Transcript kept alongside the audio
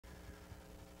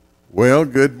Well,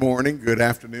 good morning, good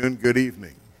afternoon, good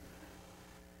evening.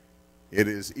 It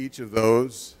is each of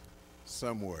those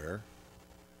somewhere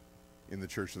in the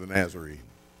Church of the Nazarene.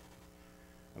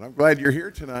 And I'm glad you're here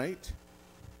tonight.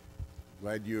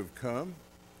 Glad you have come.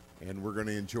 And we're going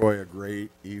to enjoy a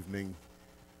great evening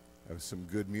of some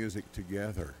good music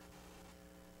together.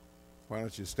 Why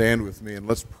don't you stand with me and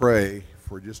let's pray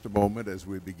for just a moment as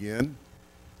we begin.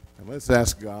 And let's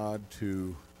ask God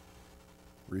to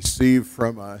receive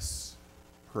from us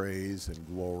praise and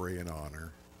glory and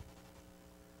honor.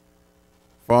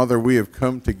 Father, we have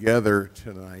come together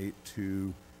tonight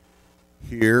to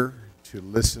hear, to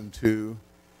listen to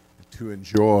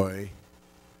enjoy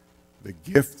the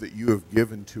gift that you have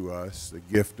given to us, the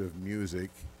gift of music,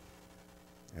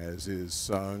 as is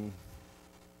sung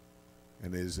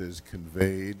and as is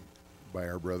conveyed by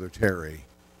our brother Terry.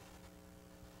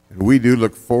 And we do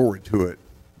look forward to it,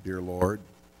 dear Lord.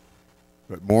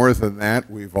 But more than that,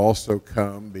 we've also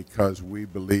come because we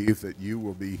believe that you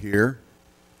will be here,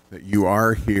 that you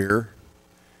are here,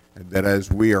 and that as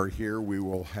we are here, we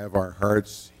will have our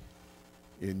hearts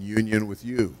in union with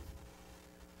you.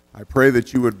 I pray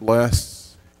that you would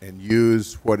bless and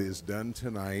use what is done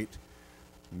tonight,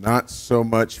 not so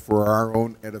much for our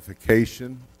own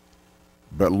edification,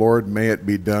 but Lord, may it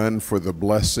be done for the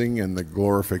blessing and the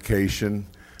glorification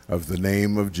of the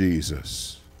name of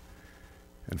Jesus.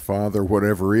 And Father,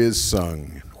 whatever is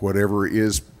sung, whatever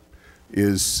is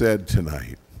said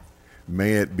tonight,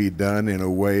 may it be done in a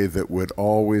way that would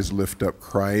always lift up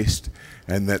Christ,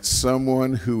 and that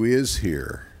someone who is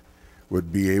here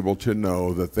would be able to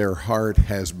know that their heart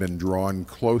has been drawn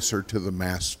closer to the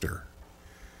Master.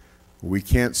 We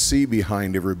can't see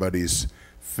behind everybody's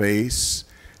face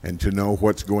and to know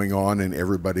what's going on in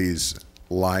everybody's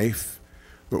life,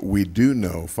 but we do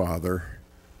know, Father,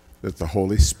 that the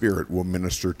Holy Spirit will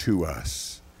minister to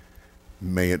us.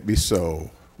 May it be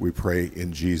so, we pray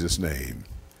in Jesus' name.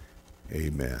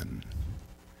 Amen.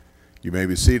 You may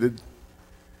be seated.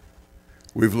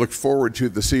 We've looked forward to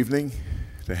this evening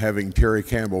to having Terry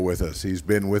Campbell with us. He's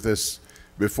been with us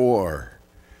before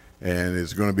and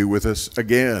is going to be with us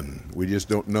again. We just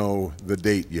don't know the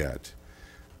date yet.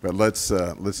 But let's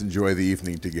enjoy the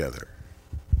evening together.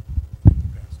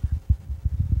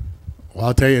 Well,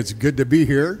 I'll tell you, it's good to be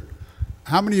here.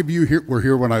 How many of you were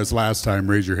here when I was last time?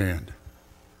 Raise your hand.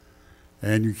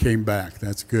 And you came back.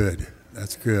 That's good.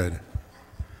 That's good.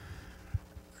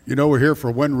 You know, we're here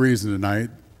for one reason tonight,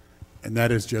 and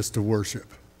that is just to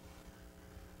worship.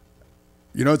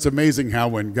 You know, it's amazing how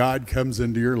when God comes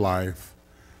into your life,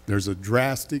 there's a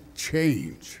drastic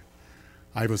change.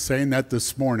 I was saying that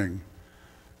this morning.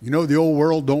 You know, the old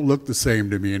world don't look the same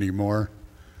to me anymore.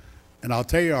 And I'll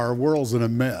tell you, our world's in a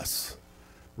mess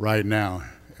right now.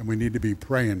 And we need to be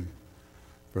praying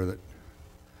for that.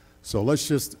 So let's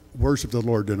just worship the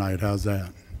Lord tonight. How's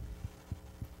that?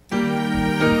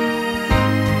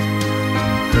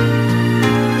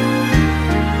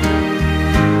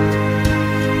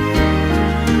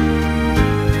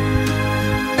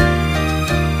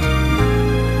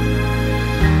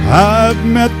 I've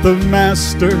met the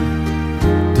Master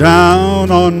down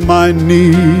on my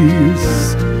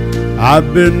knees.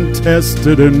 I've been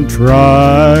tested and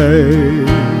tried.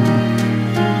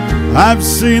 I've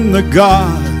seen the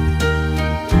God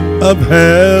of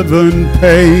heaven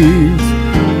pave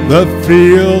the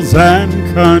fields and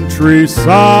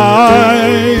countrysides.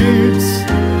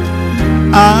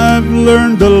 I've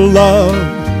learned to love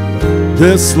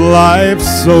this life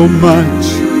so much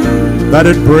that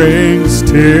it brings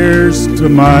tears to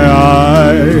my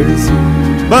eyes.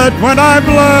 But when I've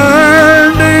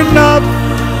learned enough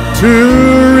to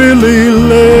really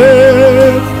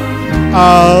live,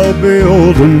 I'll be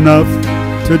old enough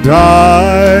to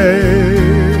die.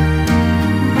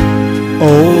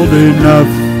 Old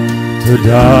enough to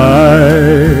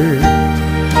die.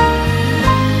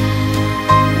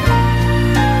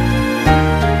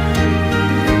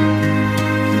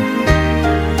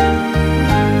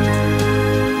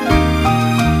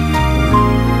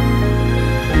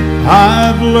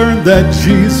 I've learned that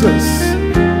Jesus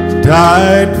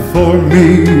died for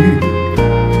me.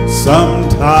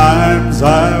 Sometimes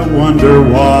I wonder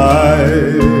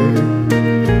why.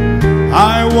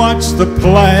 I watch the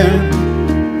plan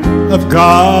of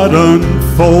God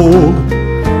unfold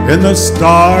in the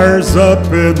stars up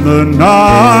in the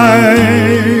night.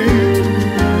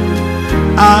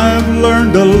 I've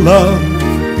learned to love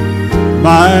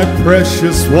my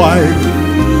precious wife.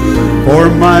 For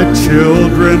my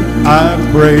children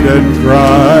I've prayed and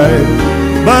cried.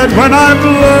 But when I've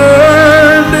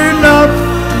learned enough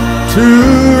to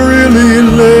really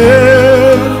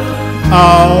live,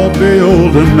 I'll be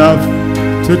old enough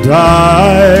to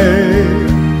die,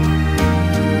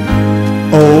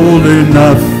 old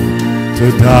enough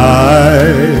to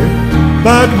die.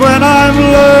 But when I've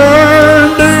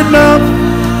learned enough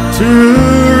to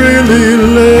really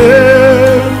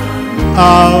live,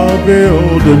 I'll be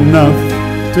old enough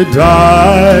to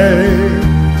die,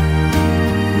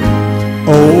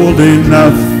 old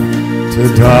enough to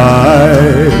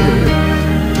die.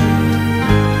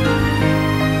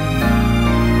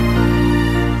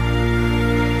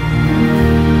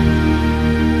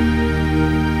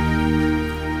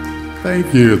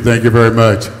 Thank you very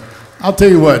much. I'll tell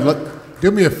you what,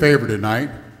 do me a favor tonight.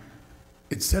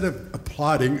 Instead of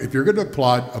applauding, if you're going to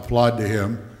applaud to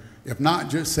him. If not,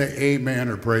 just say amen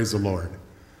or praise the Lord.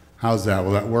 How's that?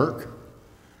 Will that work?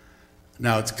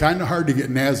 Now, it's kind of hard to get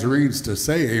Nazarenes to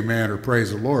say amen or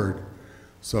praise the Lord,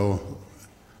 so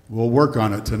we'll work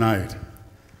on it tonight.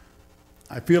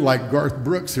 I feel like Garth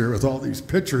Brooks here with all these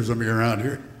pictures of me around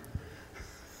here.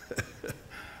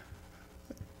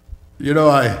 You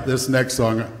know, this next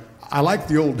song, I like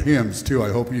the old hymns too. I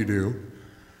hope you do.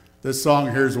 This song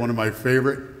here is one of my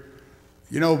favorite.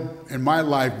 You know, in my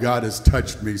life, God has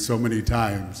touched me so many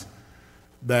times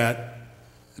that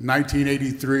in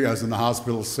 1983, I was in the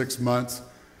hospital 6 months,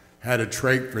 had a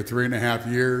trach for 3.5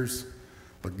 years,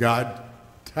 but God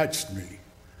touched me,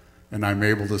 and I'm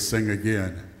able to sing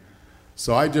again.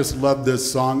 So I just love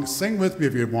this song. Sing with me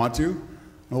if you want to.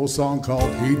 An old song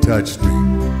called He Touched Me.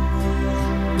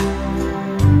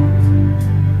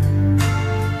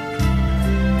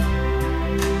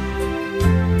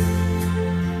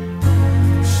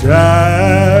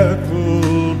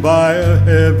 Shackled by a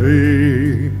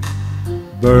heavy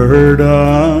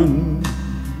burden,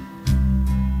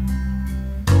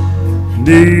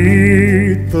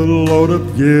 'neath the load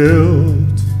of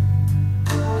guilt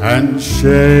and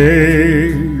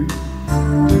shame,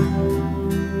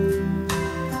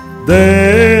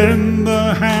 then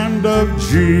the hand of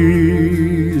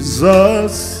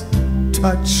Jesus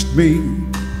touched me.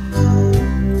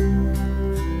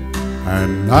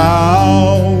 And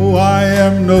now I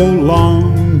am no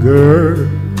longer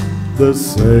the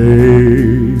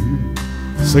same.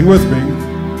 Sing with me.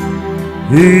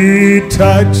 He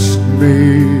touched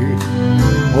me.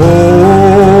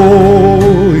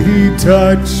 Oh, he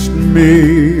touched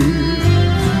me.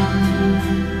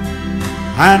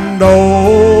 And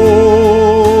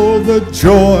oh, the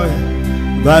joy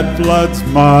that floods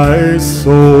my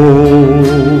soul.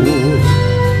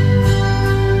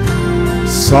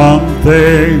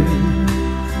 Something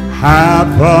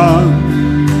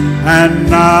happened, and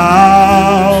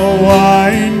now I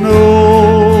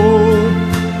know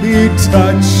he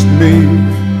touched me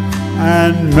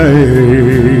and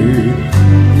made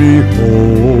me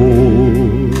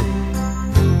whole.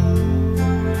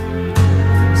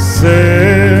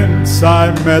 Since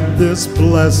I met this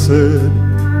blessed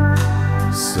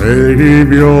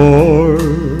Savior,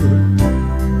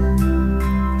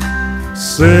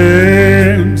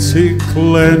 since he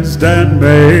cleansed and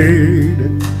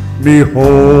made me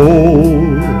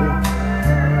whole,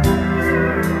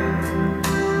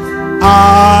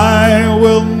 I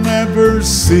will never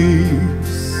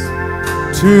cease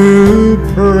to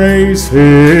praise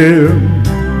him.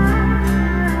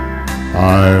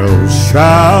 I'll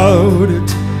shout it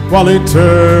while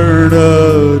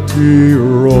eternity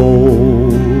rolls.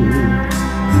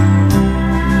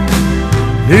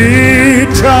 He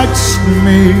touched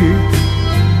me,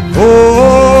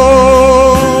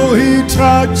 oh, he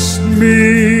touched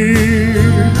me,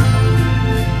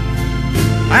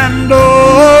 and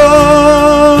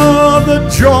oh, the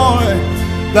joy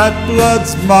that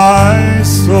floods my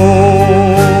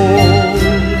soul.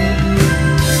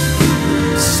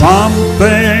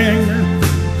 Something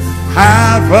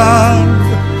happened,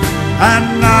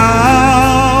 and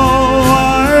now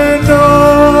I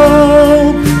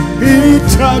know he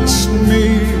touched me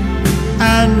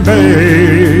and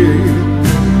made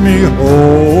me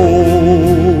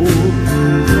whole.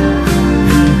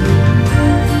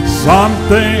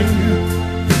 Something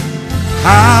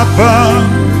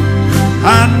happened,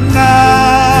 and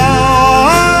now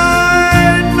I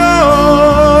know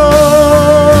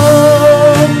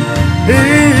he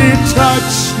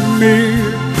touched me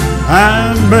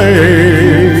and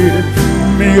made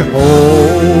me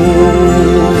whole.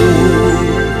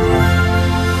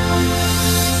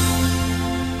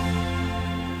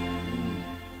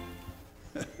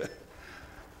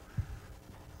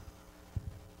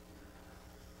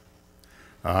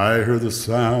 I hear the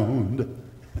sound.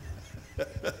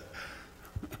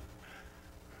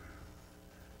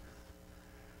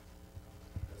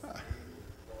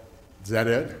 Is that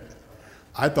it?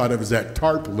 I thought it was that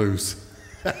tarp loose.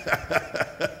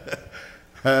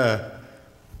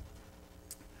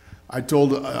 I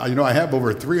told, I have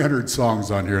over 300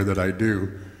 songs on here that I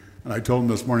do. And I told him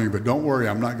this morning, but don't worry,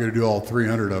 I'm not going to do all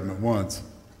 300 of them at once.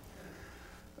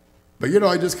 But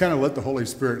I just kind of let the Holy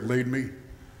Spirit lead me.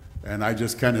 And I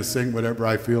just kind of sing whatever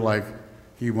I feel like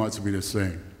he wants me to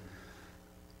sing.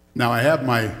 Now I have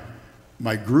my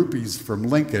groupies from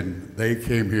Lincoln. They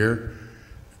came here,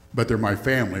 but they're my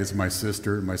family. It's my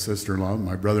sister, my sister-in-law,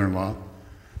 my brother-in-law,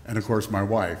 and of course my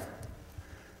wife.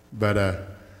 But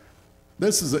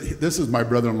this is my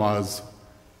brother-in-law's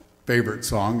favorite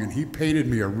song, and he painted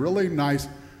me a really nice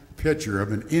picture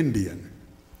of an Indian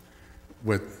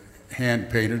with hand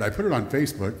painted. I put it on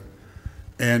Facebook,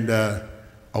 and a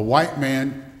white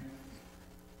man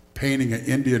painting an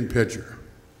Indian picture.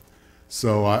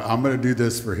 So I'm going to do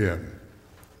this for him.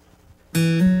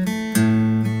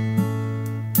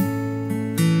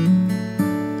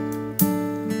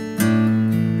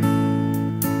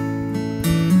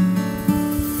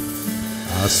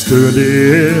 I stood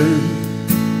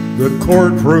in the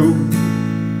courtroom,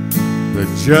 the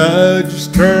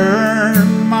judge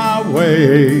turned my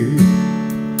way.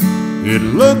 It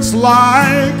looks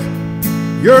like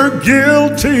you're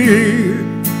guilty.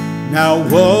 Now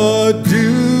what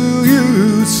do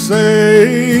you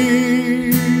say?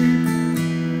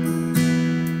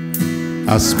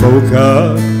 I spoke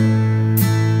up,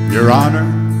 Your Honor,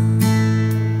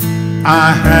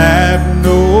 I have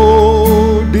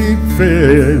no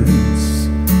defense.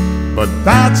 But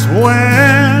that's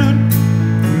when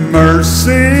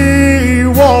mercy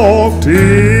walked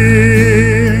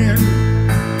in.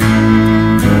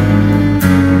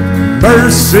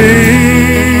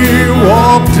 Mercy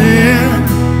walked in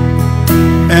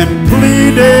and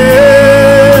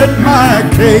pleaded my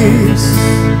case.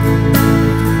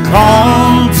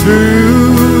 Called to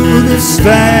the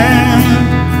stand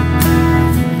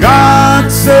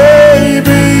God's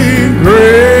saving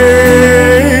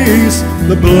grace.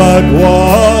 The blood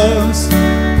was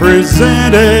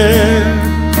presented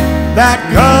that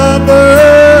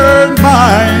covered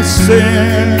my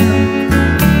sin.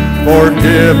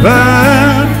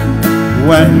 Forgiven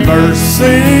when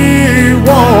mercy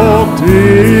walked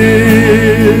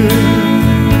in.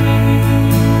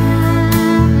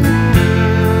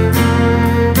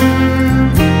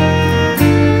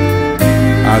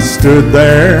 I stood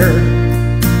there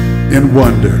in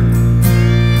wonder.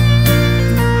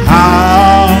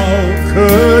 How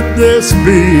could this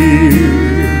be?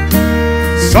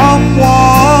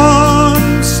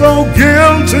 Someone so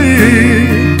guilty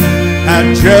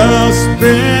had just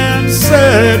been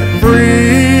set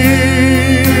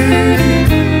free.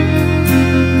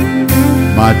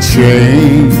 My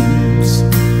chains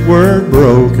were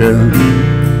broken.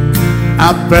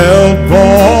 I felt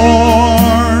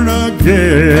born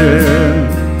again.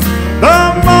 The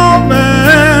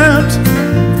moment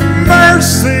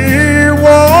mercy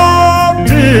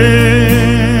walked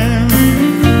in.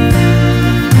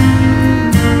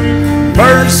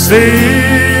 Mercy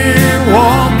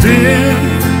walked in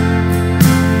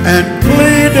and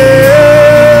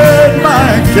pleaded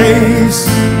my case.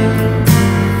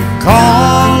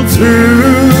 Called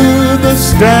to the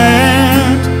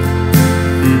stand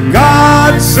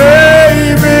God's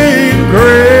saving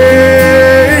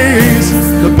grace.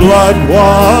 The blood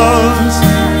was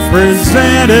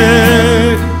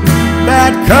presented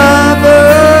that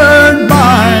covered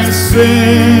my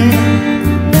sin.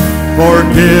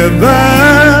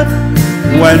 Forgiven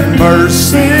when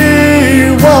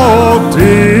mercy walked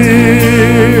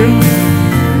in.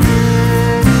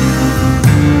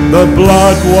 The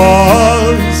blood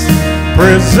was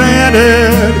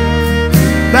presented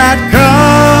that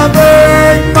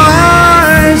covered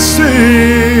my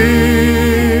sin.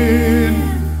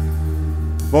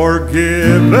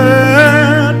 Forgiven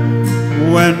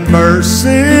when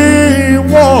mercy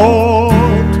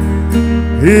walked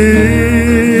in.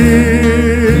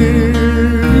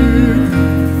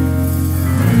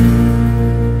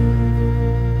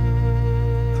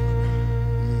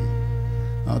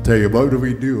 I'll tell you, what do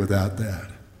we do without that?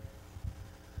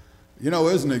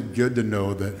 Isn't it good to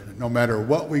know that no matter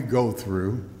what we go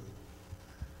through,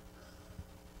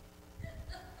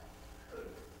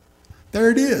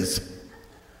 there it is.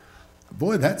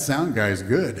 Boy, that sound guy's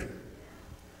good.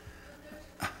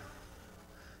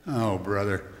 Oh,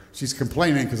 brother. She's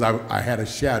complaining because I had a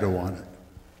shadow on it.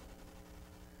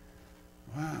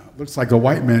 Wow, looks like a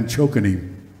white man choking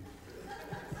him.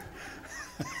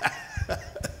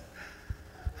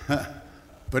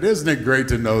 But isn't it great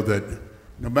to know that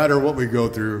no matter what we go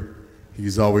through,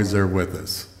 he's always there with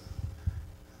us.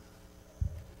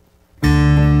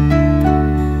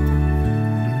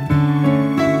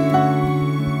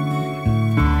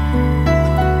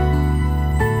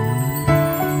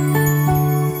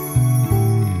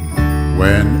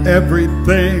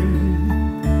 everything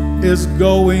is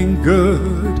going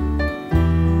good,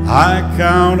 I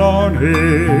count on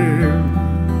Him.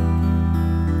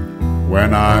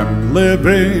 When I'm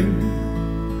living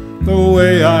the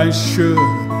way I should,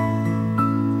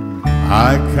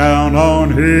 I count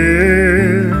on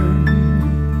Him.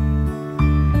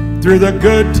 Through the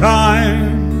good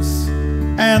times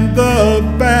and the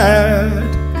bad,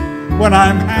 when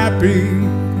I'm happy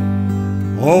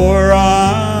or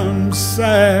I'm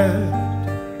sad,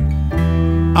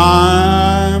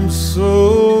 I'm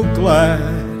so glad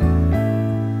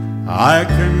I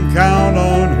can count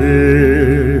on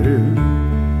Him.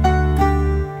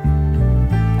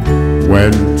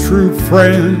 When true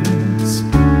friends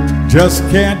just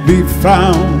can't be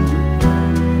found,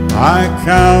 I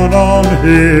count on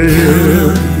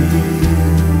Him.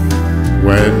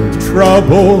 When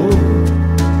trouble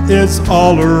is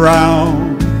all around,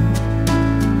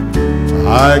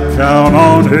 I count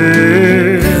on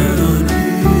Him.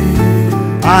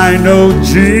 I know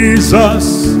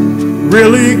Jesus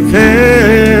really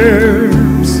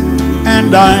cares,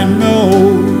 and I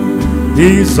know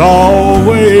He's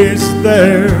always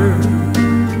there.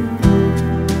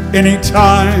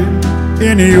 Anytime,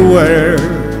 anywhere,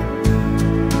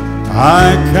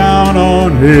 I count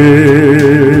on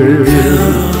Him.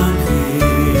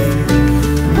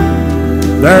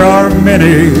 There are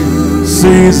many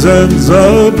seasons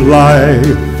of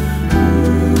life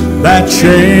that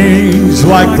change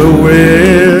like the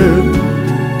wind,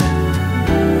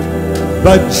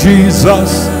 but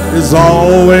Jesus is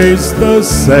always the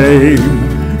same.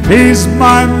 He's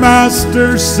my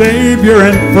master, savior,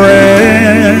 and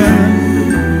friend.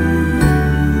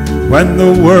 When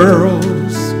the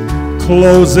world's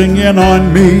closing in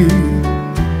on me,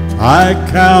 I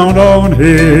count on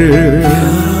Him.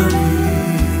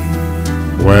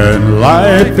 When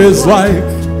life is like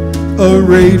a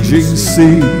raging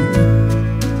sea,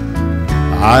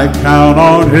 I count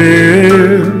on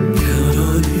Him.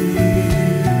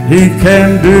 He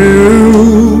can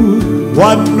do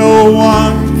what no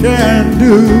one can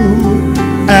do,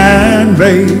 and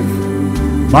make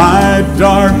my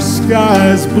dark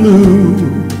skies blue.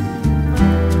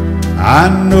 I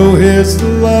know His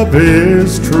love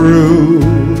is true,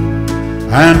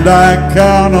 and I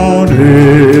count on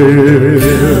Him.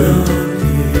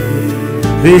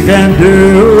 He can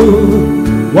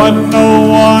do what no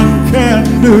one can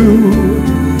do,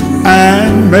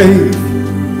 and make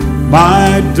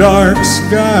my dark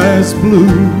skies blue.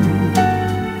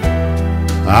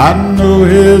 I know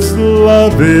His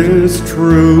love is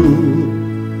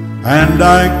true, and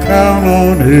I count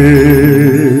on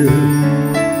Him.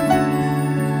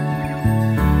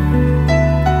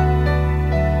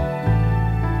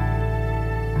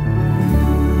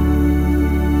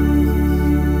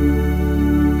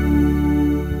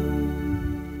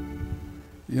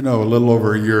 You know, a little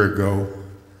over a year ago,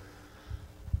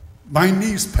 my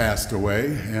niece passed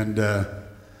away, and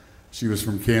she was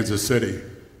from Kansas City.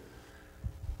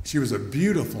 She was a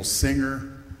beautiful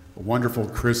singer, a wonderful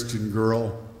Christian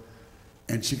girl,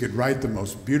 and she could write the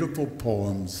most beautiful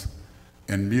poems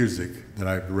and music that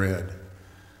I've read.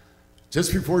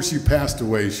 Just before she passed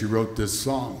away, she wrote this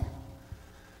song,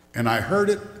 and I heard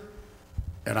it,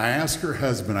 and I asked her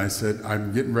husband, I said,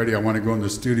 I'm getting ready, I want to go in the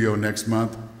studio next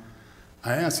month.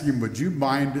 I asked him, would you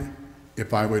mind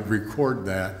if I would record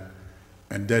that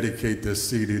and dedicate this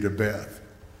CD to Beth?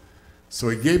 So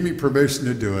he gave me permission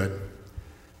to do it.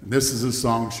 And this is a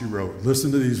song she wrote.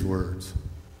 Listen to these words.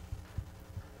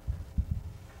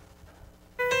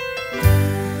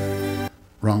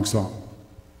 Wrong song.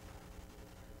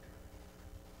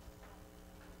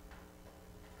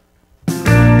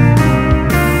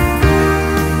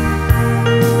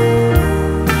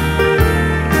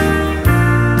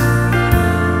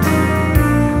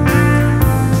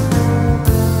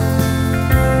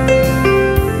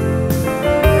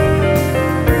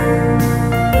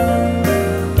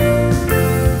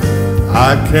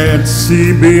 I can't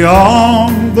see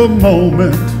beyond the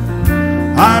moment.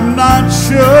 I'm not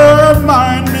sure of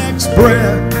my next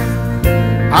breath.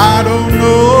 I don't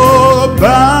know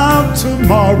about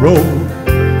tomorrow.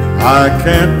 I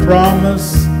can't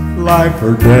promise life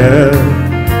or death.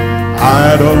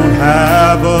 I don't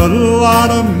have a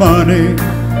lot of money.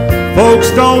 Folks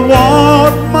don't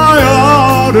want my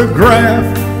autograph.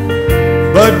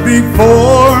 But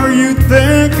before you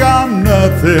think I'm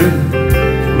nothing,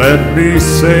 let me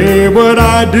say what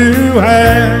I do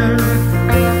have.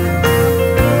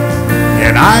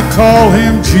 And I call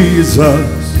Him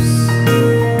Jesus.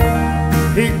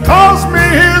 He calls me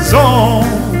His own.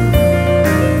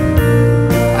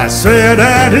 I sit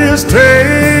at His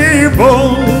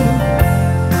table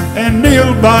and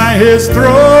kneel by his throne.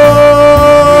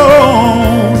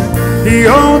 He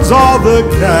owns all the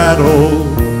cattle.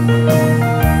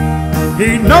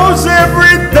 He knows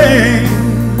everything.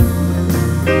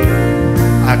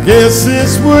 I guess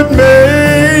this would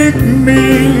make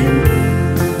me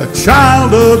a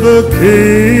child of a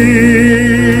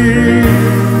king.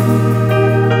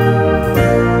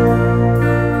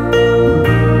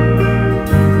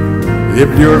 If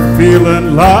you're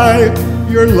feeling like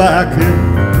you're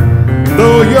lacking,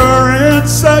 though you're in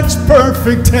such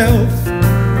perfect health,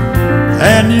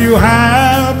 and you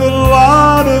have a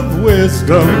lot of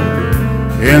wisdom,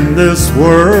 in this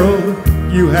world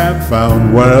you have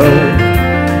found wealth.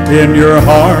 In your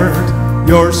heart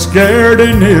you're scared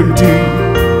and empty.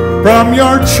 From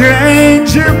your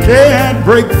chains you can't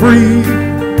break free.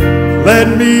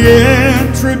 Let me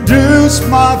introduce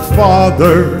my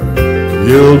Father.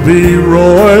 You'll be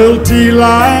royalty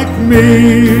like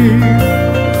me.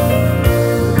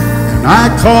 And I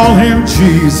call him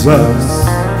Jesus.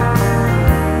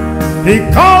 He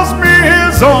calls me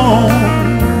his own.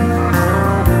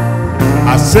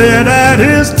 I sit at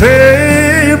his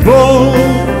table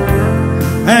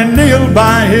and kneel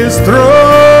by his throne.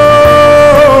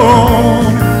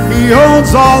 He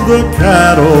owns all the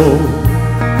cattle.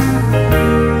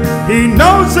 He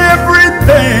knows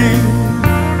everything.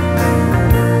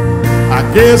 I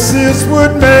guess this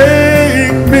would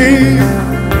make me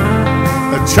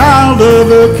a child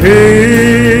of a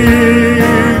king.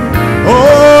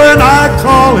 Oh, and I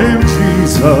call him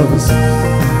Jesus.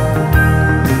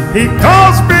 He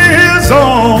calls me his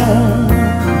own.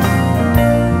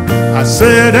 I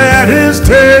sit at his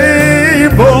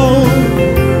table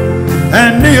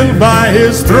and kneel by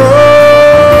his throne.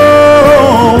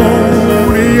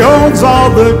 He owns all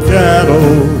the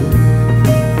cattle.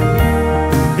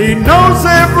 He knows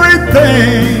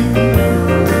everything.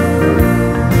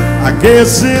 I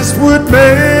guess this would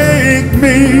make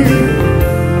me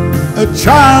a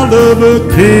child of a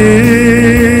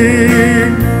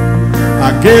king.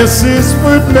 I guess this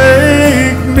would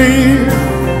make me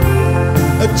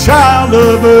a child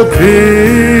of a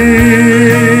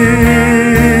king.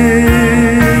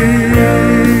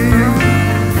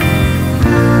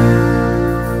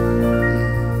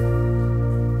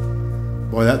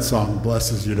 Boy, that song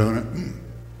blesses you, don't it?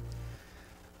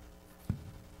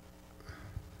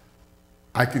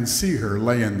 I can see her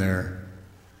laying there,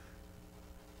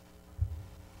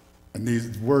 and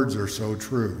these words are so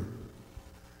true.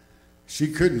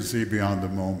 She couldn't see beyond the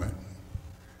moment,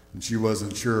 and she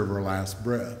wasn't sure of her last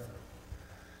breath.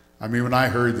 I mean, when I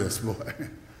heard this, boy,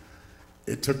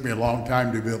 it took me a long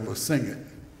time to be able to sing it.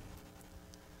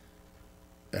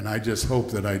 And I just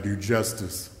hope that I do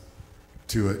justice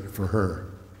to it for her.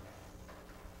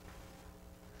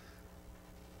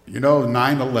 You know,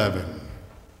 9/11.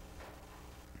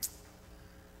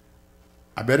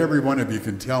 I bet every one of you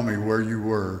can tell me where you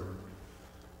were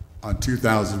on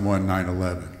 2001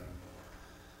 9/11.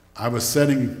 I was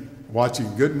sitting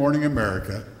watching Good Morning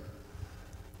America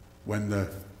when the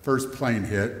first plane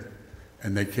hit,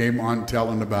 and they came on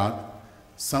telling about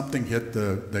something hit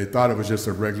they thought it was just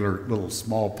a regular little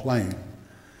small plane.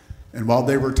 And while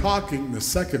they were talking, the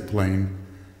second plane,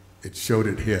 it showed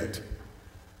it hit.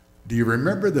 Do you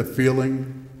remember the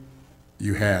feeling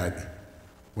you had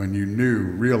when you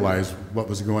realized what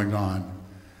was going on,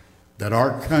 that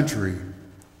our country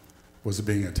was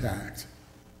being attacked?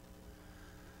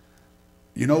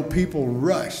 You know, people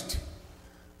rushed.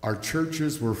 Our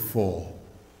churches were full.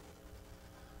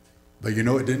 But you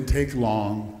know, it didn't take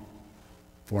long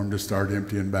for them to start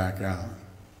emptying back out.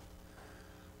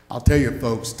 I'll tell you,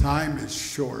 folks, time is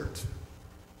short.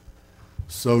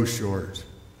 So short.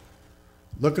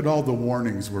 Look at all the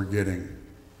warnings we're getting.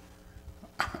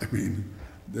 I mean,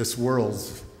 this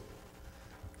world's...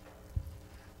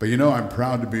 But you know, I'm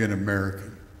proud to be an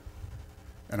American.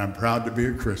 And I'm proud to be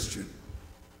a Christian.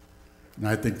 And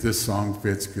I think this song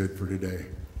fits good for today.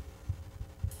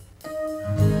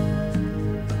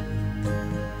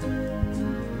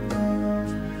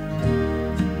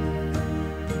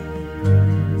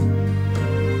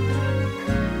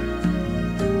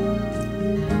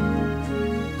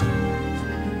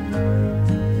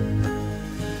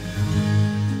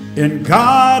 In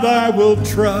God I will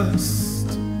trust,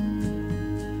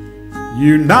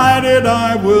 united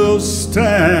I will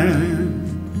stand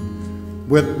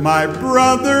with my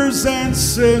brothers and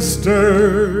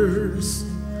sisters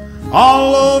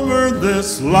all over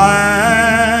this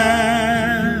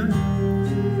land.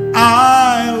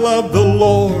 I love the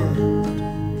Lord,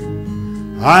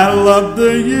 I love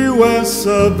the U.S.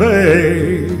 of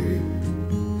A.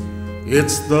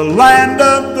 It's the land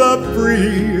of the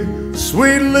free,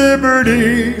 sweet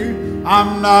liberty,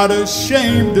 I'm not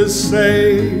ashamed to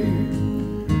say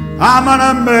I'm an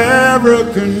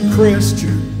American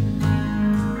Christian,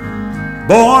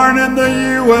 born in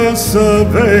the US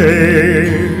of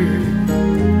A.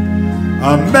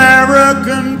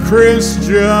 American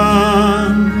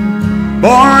Christian,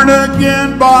 born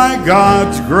again by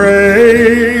God's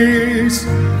grace.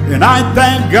 And I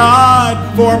thank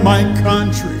God for my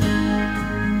country,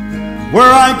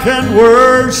 where I can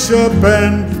worship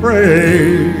and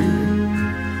pray.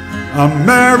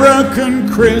 American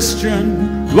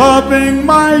Christian, loving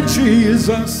my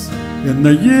Jesus in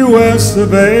the US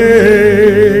of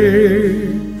A.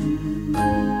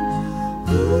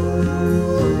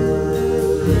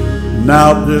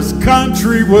 Now this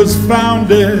country was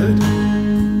founded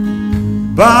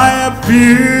by a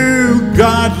few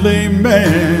godly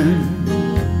men,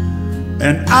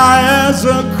 and I, as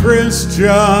a Christian,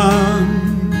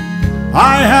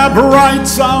 I have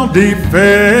rights I'll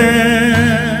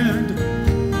defend.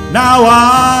 Now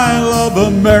I love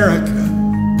America,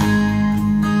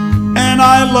 and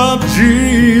I love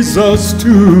Jesus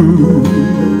too.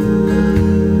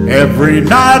 Every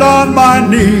night on my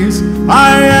knees,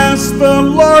 I ask the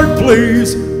Lord,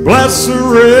 please bless the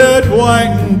red,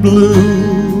 white, and blue.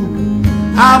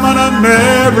 I'm an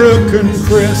American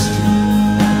Christian,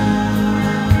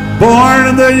 born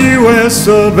in the US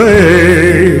of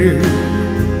A.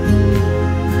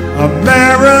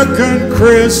 American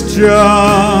Christian,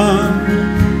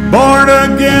 born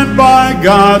again by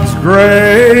God's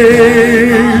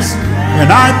grace.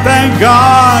 And I thank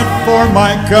God for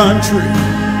my country,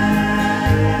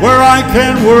 where I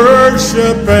can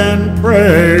worship and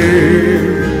pray.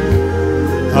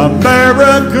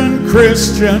 American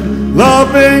Christian,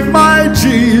 loving my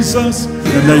Jesus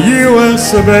in the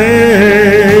US of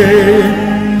A.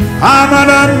 I'm an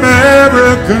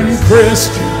American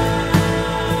Christian,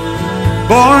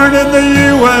 born in the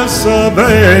US of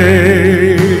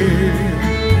A.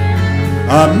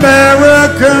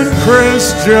 American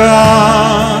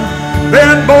Christian,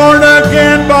 been born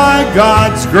again by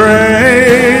God's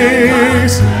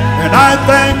grace. And I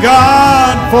thank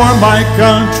God for my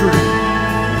country,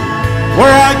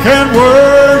 where I can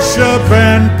worship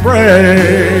and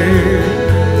pray.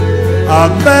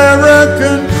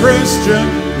 American Christian,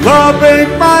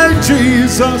 loving my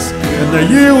Jesus in the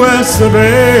US of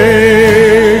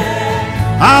A.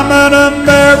 I'm an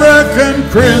American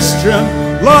Christian,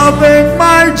 loving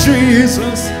my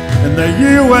Jesus in the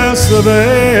US of A.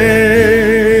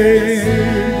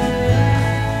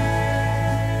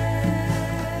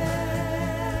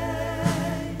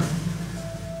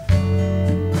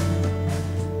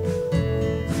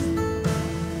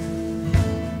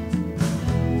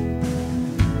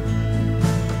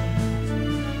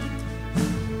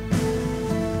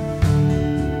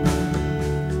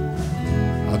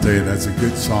 I'll tell you, that's a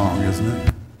good song, isn't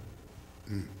it?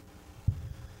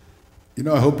 You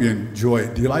know, I hope you enjoy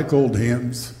it. Do you like old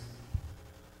hymns?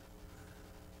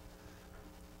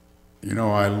 You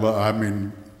know, I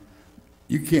mean,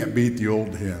 you can't beat the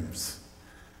old hymns.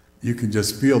 You can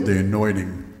just feel the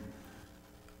anointing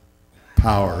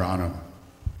power on them.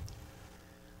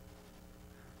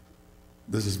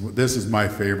 This is my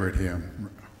favorite hymn.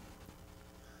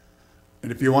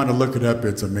 And if you want to look it up,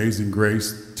 it's Amazing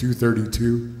Grace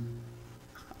 232.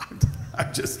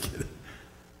 I'm just kidding.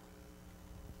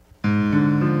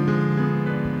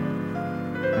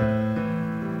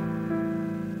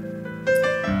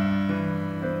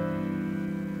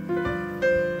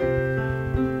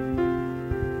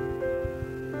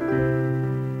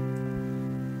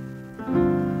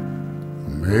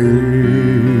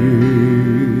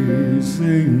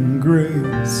 Amazing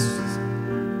grace,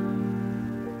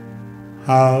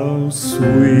 how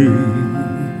sweet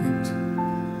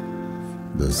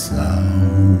the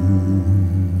sound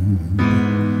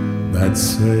that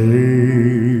saved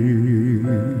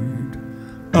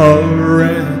a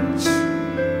wretch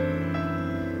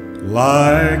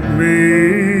like me.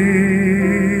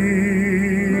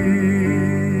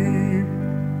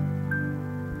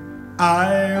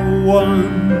 I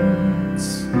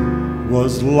once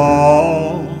was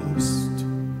lost,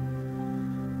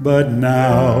 but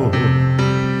now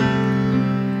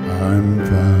I'm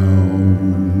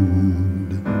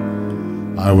found.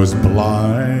 I was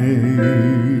blind,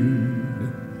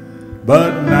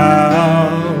 but now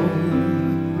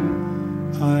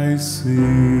I see.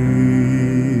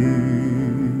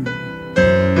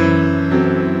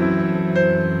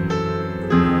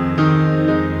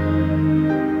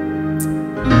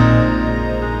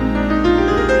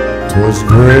 'Twas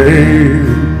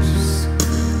grace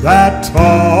that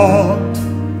taught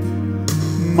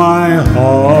my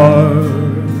heart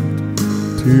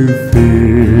to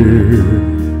fear,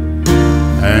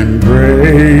 and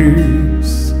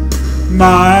grace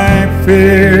my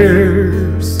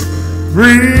fears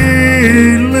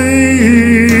relieved.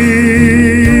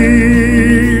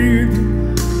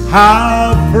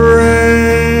 How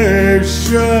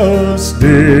precious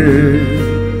did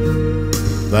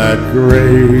that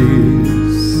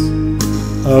grace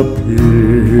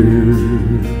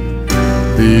appeared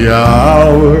the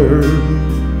hour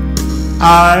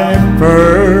I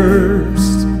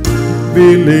first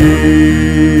believed.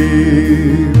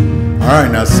 All right,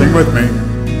 now sing with me.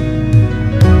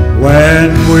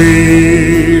 When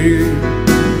we've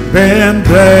been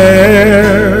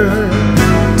there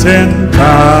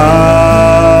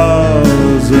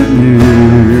 10,000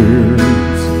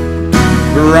 years,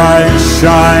 bright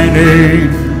shining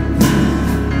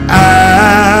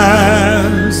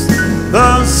as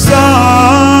the sun,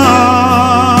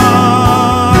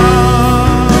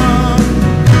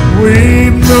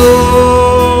 we've no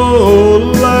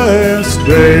less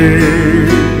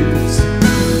days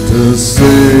to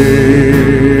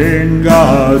sing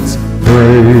God's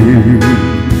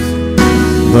praise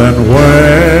than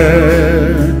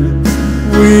when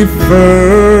we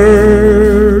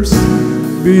first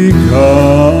begun.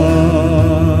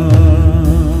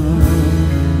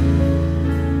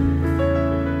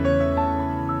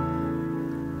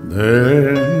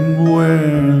 Then when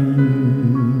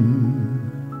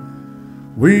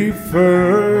we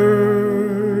first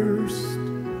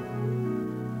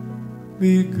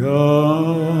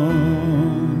begun.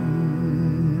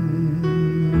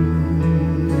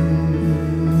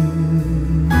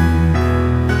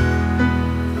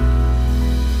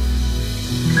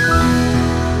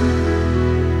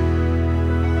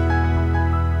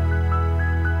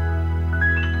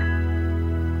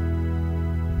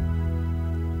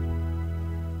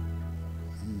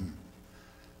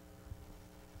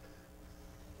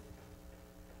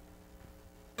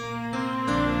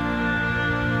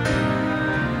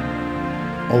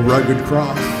 O rugged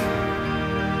cross,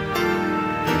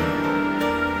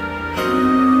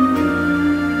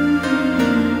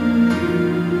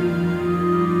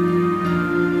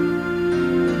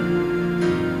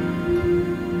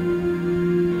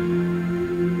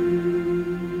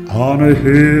 on a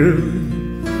hill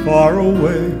far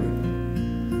away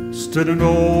stood an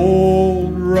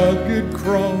old rugged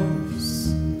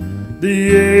cross,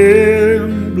 the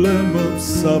emblem of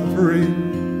suffering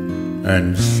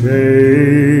and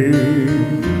shame.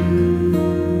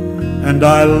 And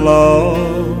I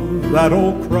love that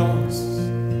old cross,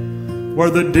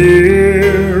 where the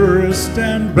dearest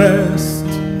and best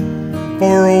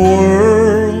for a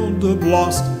world of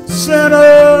lost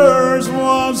sinners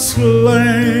was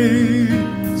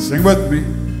slain. Sing with me.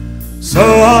 So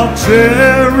I'll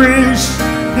cherish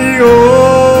the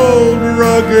old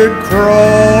rugged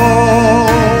cross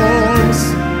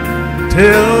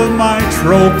till my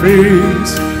trophies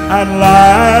at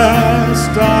last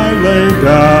I lay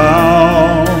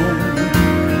down.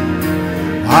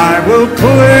 I will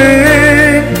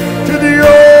cling to the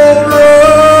old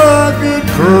rugged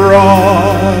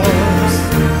cross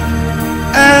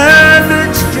and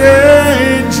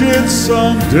exchange it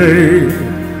someday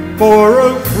for a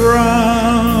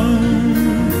crown.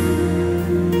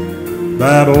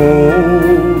 That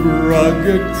old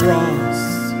rugged cross,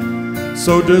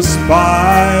 so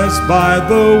despised by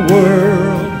the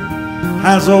world,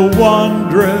 has a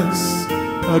wondrous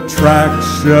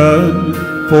attraction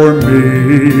for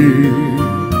me.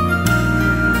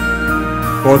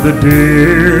 For the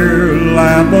dear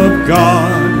Lamb of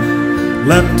God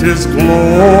left his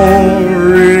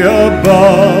glory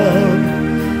above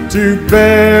to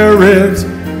bear it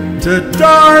to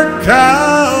dark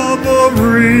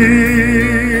Calvary.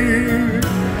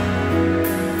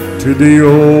 To the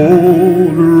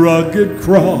old rugged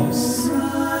cross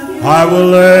I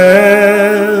will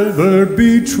ever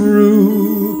be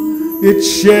true, its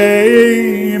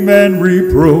shame and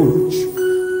reproach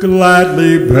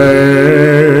gladly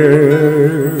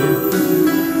bear.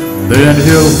 Then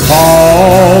he'll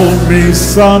call me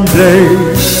someday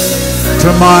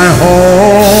to my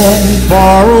home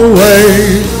far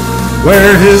away,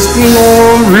 where his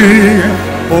glory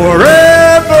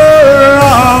forever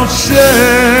I'll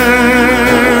share.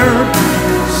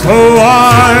 So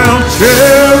I'll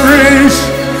cherish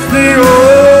the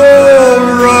old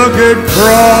rugged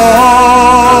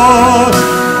cross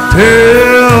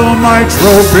till my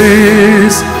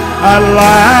trophies at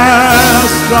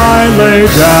last I lay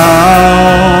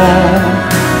down.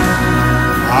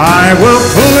 I will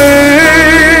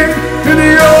cling to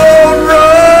the old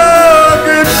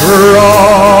rugged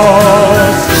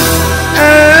cross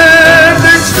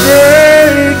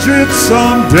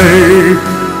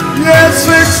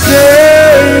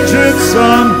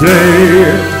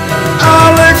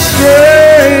I'll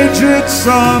exchange it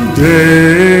someday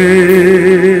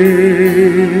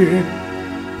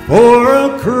for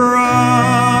a crown.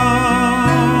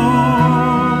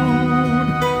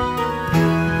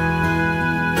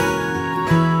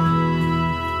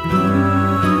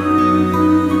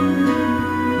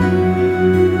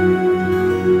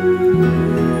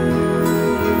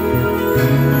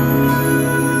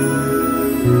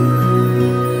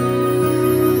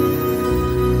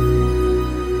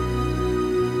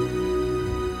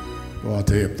 Well, I'll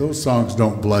tell you, if those songs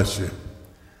don't bless you,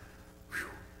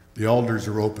 the altars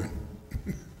are open.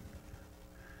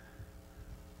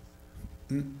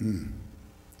 You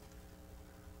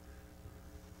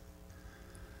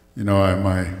know,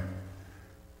 my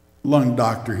lung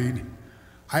doctor,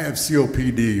 I have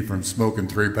COPD from smoking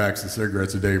 3 packs of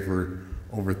cigarettes a day for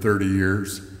over 30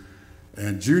 years.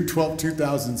 And June 12,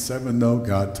 2007, though,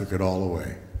 God took it all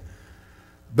away.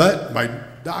 But my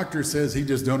doctor says he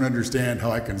just don't understand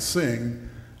how I can sing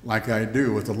like I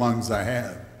do with the lungs I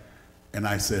have. And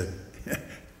I said,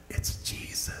 it's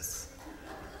Jesus.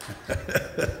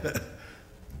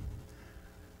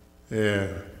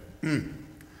 Yeah.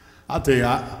 I'll tell you,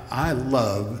 I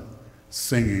love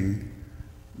singing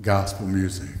gospel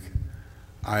music.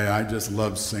 I just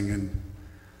love singing.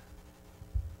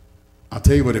 I'll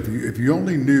tell you what, if you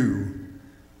only knew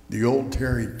the old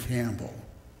Terry Campbell,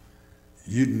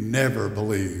 you'd never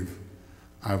believe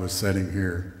I was sitting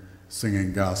here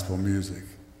singing gospel music.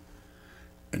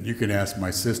 And you can ask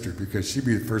my sister, because she'd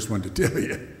be the first one to tell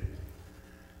you.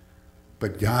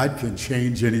 But God can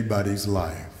change anybody's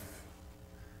life.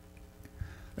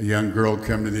 A young girl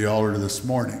came to the altar this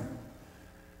morning.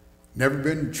 Never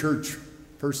been to church,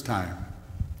 first time.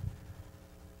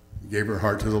 Gave her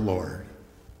heart to the Lord.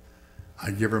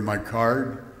 I give her my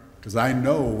card because I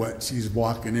know what she's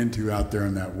walking into out there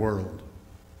in that world.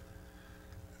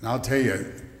 And I'll tell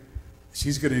you,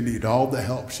 she's going to need all the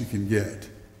help she can get.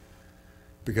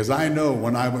 Because I know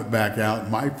when I went back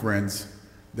out, my friends,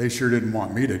 they sure didn't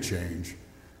want me to change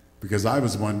because I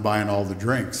was the one buying all the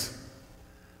drinks.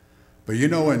 But you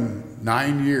know, in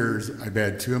 9 years, I've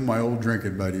had 2 of my old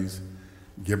drinking buddies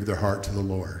give their heart to the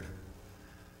Lord.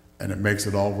 And it makes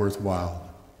it all worthwhile.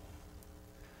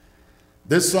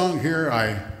 This song here,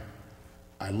 I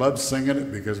love singing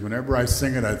it because whenever I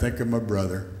sing it, I think of my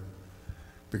brother.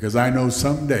 Because I know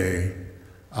someday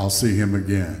I'll see him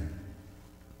again.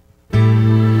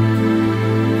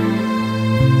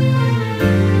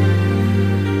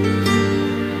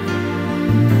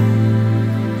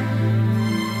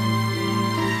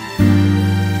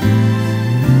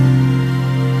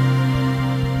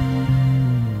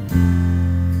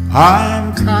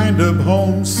 I'm kind of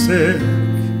homesick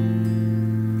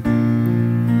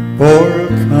for a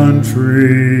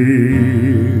country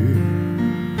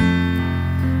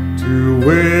to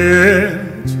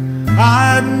which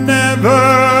I've never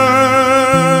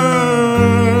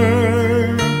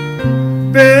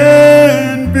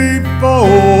been before.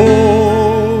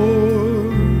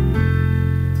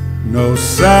 No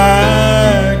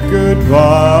sad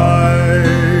goodbyes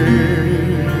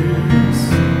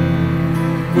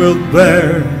will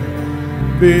there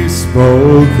be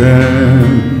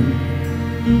spoken,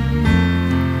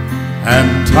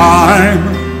 and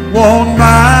time won't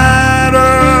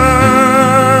matter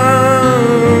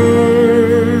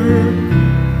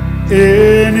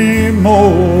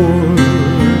anymore.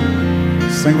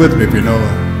 Sing with me if you know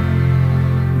it.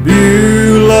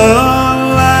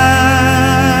 Beulah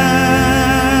land,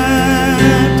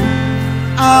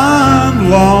 I'm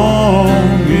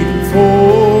longing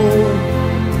for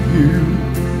you,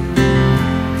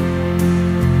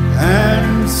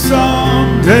 and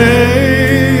someday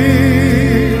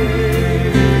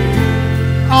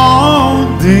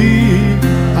on thee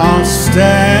I'll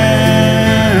stand.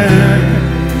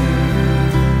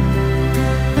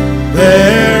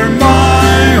 There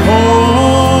my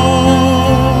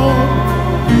home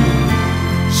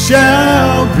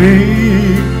shall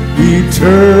be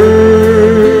eternal.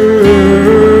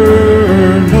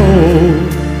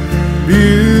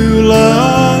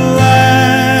 Beulah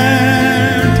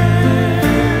land,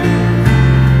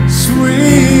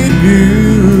 sweet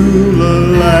Beulah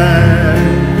land.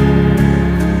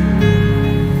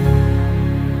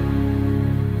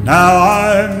 Now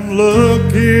I'm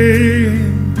looking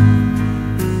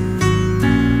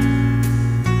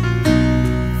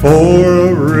for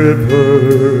a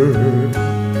river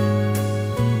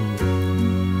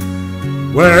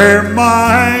where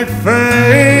my faith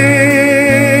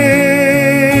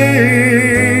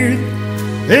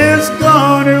is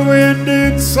gonna end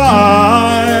in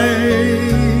sight.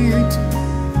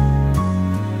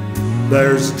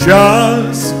 There's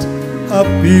just a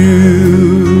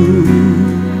few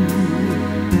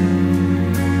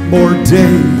more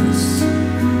days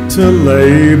to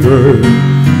labor.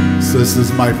 This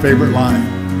is my favorite line.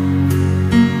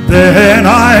 Then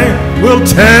I will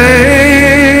take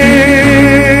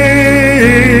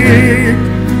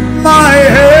my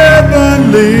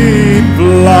heavenly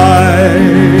flight.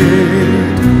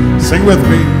 Sing with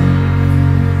me.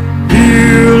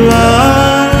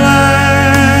 Beulah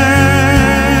land,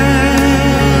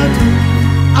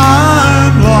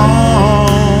 I'm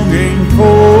longing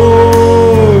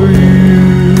for you,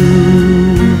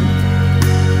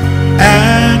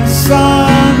 and someday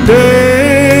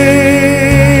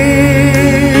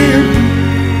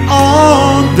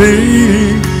on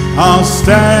thee I'll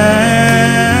stand.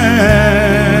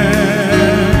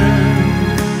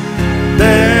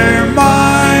 There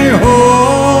my home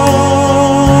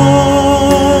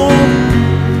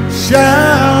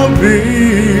shall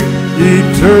be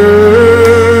eternal.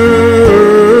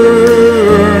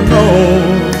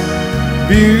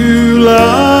 Beulah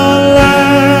land,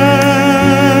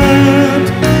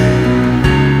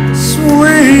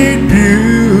 sweet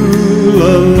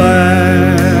Beulah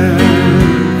land,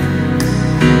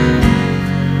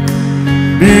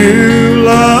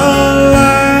 Beulah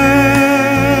land,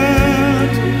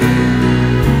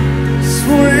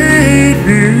 sweet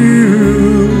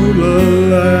Beulah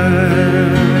land.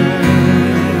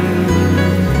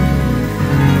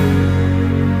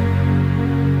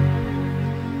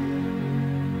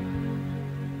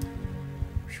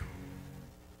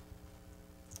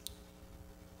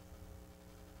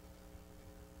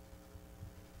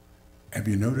 Have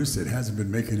you noticed it hasn't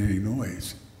been making any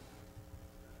noise?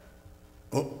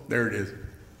 Oh, there it is.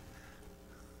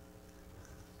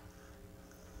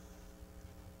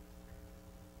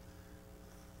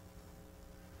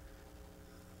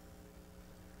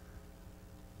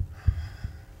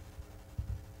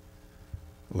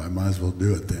 Well, I might as well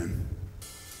do it then.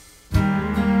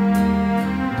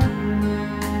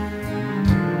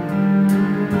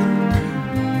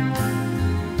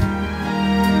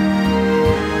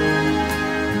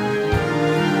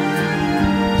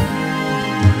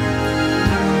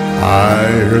 I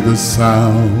hear the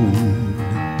sound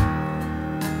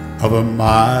of a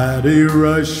mighty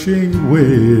rushing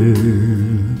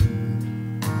wind,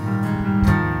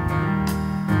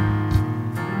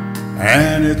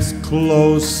 and it's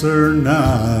closer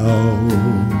now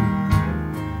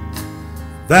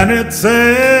than it's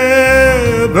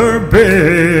ever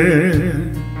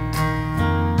been.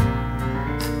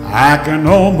 I can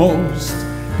almost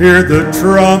hear the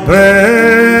trumpet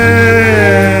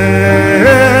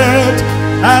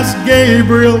as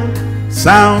Gabriel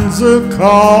sounds a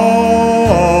call.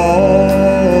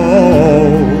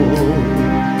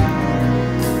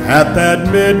 At that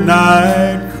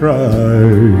midnight cry,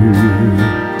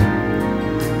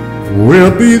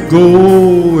 we'll be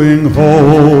going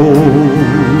home.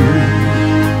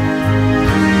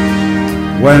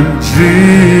 When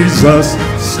Jesus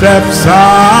steps out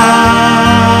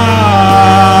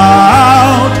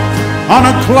on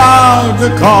a cloud to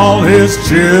call his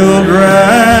children,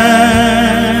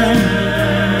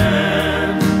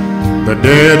 the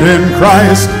dead in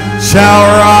Christ shall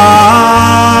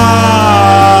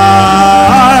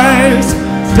rise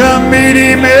to meet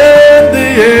him in the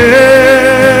air.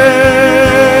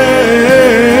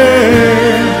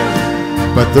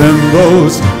 But then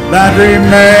those that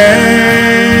remain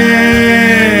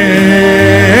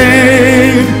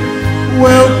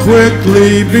will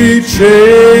quickly be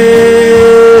changed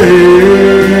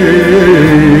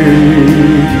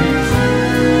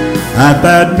at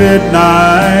that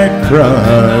midnight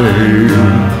cry,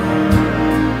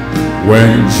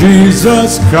 when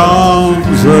Jesus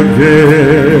comes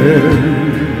again.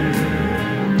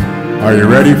 Are you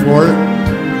ready for it?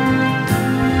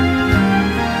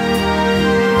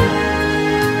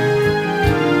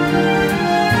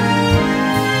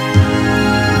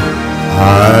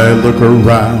 I look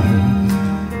around,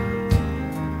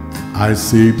 I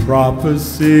see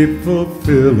prophecy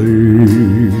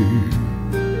fulfilling,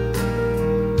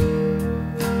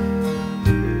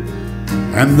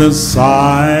 and the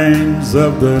signs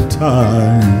of the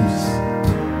times,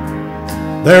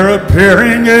 they're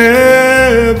appearing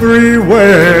everywhere.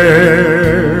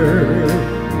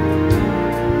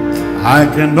 I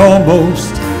can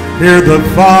almost hear the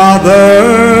Father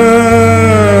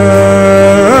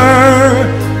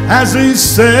as he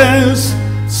says,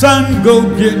 son, go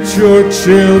get your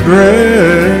children.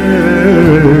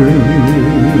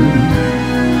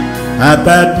 At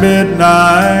that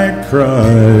midnight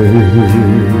cry,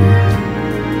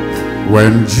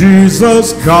 when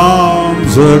Jesus comes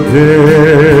comes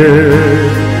again.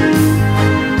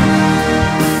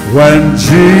 When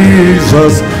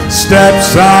Jesus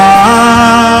steps out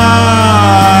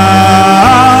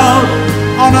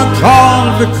on a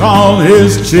call to call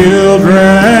his children,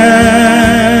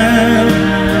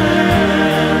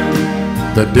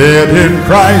 the dead in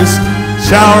Christ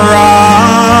shall rise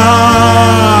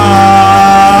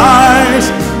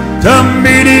to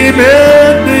meet him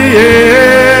in the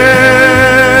air.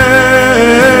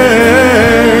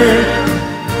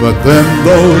 But then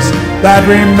those that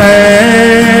remain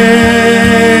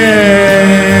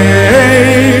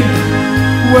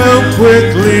will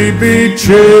quickly be changed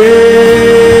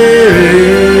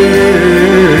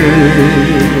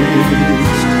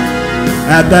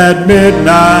at that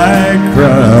midnight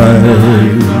cry,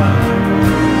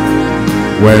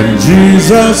 when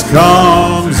Jesus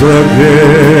comes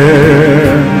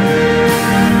again.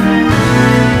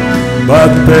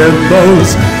 But then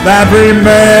those that remain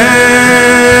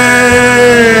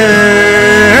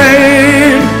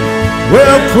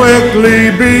will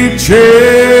quickly be changed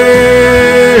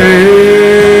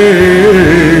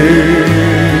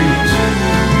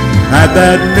at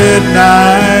that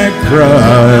midnight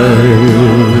cry,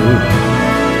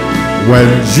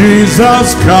 when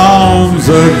Jesus comes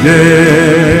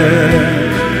again.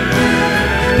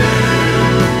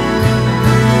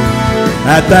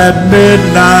 At that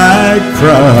midnight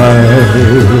cry,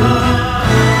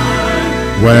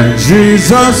 when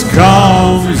Jesus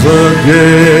comes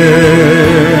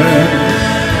again.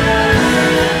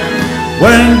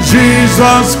 When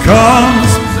Jesus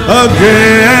comes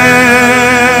again.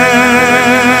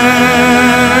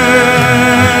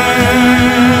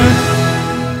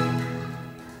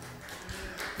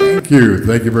 Thank you.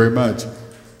 Thank you very much.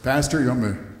 Pastor, you want me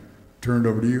to turn it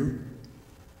over to you?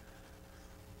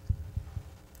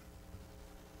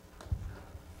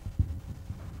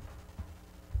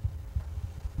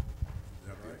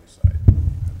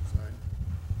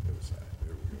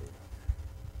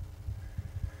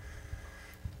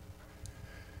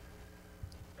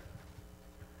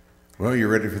 Well, you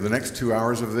ready for the next 2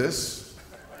 hours of this?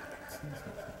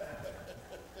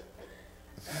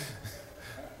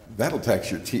 That'll tax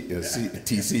your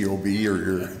TCOB or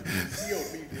your...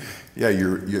 Yeah,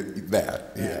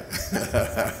 that, yeah.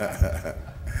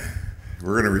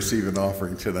 We're going to receive an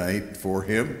offering tonight for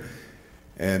him,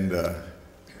 and we're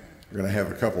going to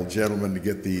have a couple gentlemen to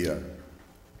get the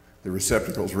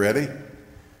receptacles ready.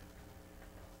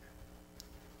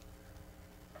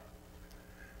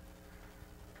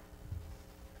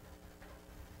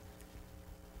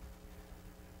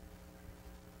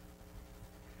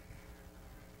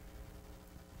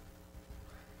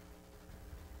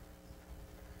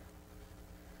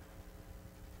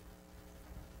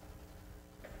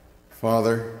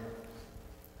 Father,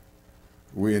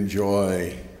 we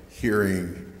enjoy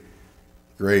hearing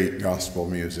great gospel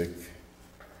music,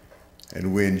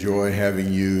 and we enjoy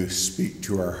having you speak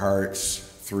to our hearts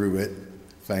through it.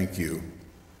 Thank you.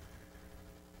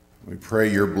 We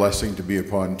pray your blessing to be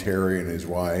upon Terry and his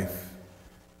wife.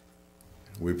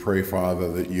 We pray,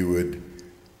 Father, that you would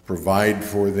provide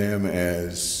for them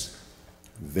as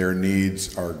their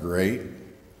needs are great.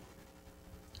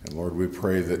 And Lord, we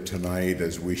pray that tonight,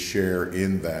 as we share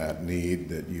in that need,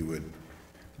 that you would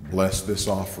bless this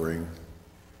offering,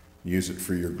 use it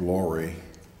for your glory,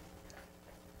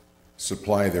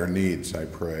 supply their needs, I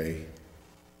pray,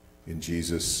 in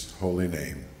Jesus' holy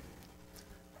name.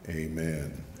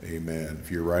 Amen. Amen. If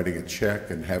you're writing a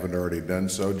check and haven't already done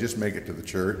so, just make it to the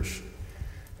church,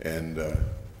 and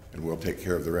we'll take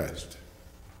care of the rest.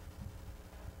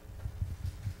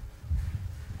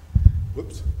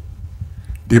 Whoops.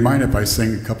 Do you mind if I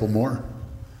sing a couple more?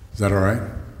 Is that all right?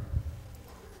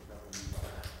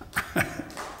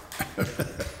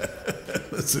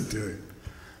 Listen to it.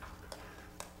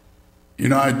 You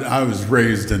know, I was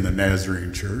raised in the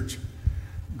Nazarene church.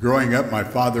 Growing up, my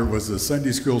father was a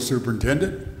Sunday school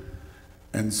superintendent,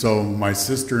 and so my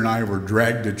sister and I were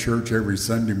dragged to church every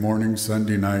Sunday morning,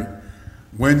 Sunday night,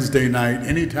 Wednesday night.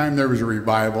 Anytime there was a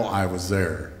revival, I was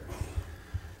there.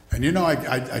 And you know,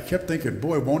 I kept thinking,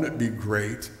 boy, won't it be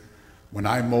great when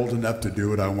I'm old enough to do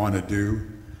what I want to do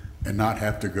and not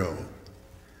have to go.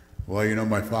 Well, you know,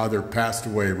 my father passed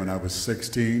away when I was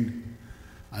 16.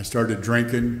 I started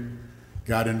drinking,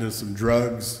 got into some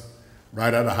drugs.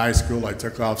 Right out of high school, I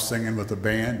took off singing with a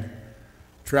band.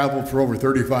 Traveled for over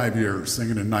 35 years,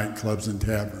 singing in nightclubs and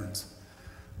taverns.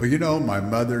 But you know, my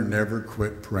mother never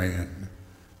quit praying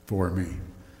for me.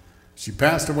 She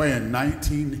passed away in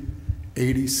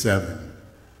 1987,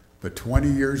 but 20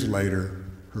 years later,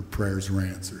 her prayers were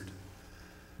answered.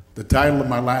 The title of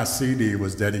my last CD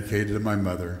was dedicated to my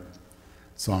mother,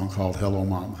 song called Hello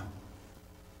Mama.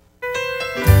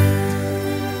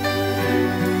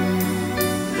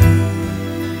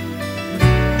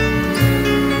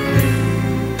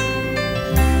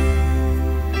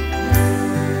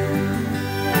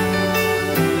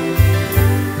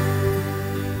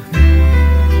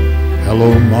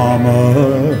 Hello,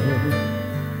 Mama,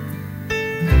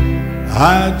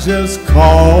 I just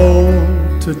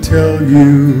called to tell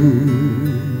you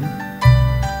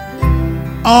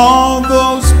all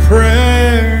those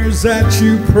prayers that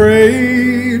you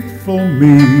prayed for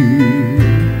me,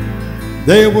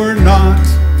 they were not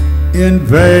in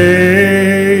vain.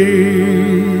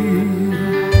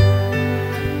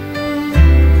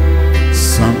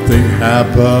 Something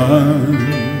happened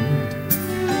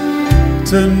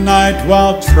tonight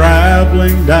while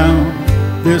traveling down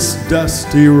this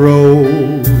dusty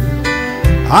road.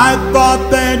 I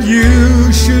thought that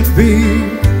you should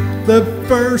be the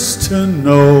first to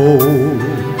know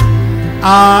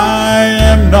I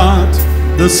am not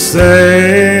the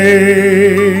same.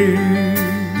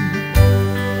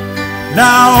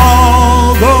 Now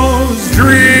all those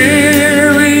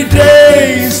dreary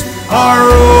days are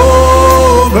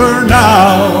over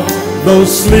now, those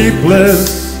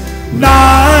sleepless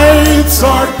nights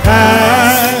are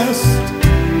past.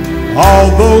 All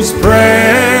those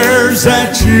prayers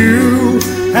that you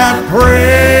have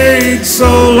prayed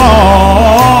so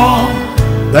long,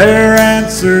 they're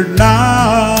answered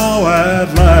now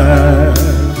at last.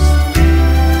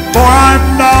 For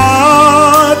I'm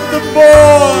not the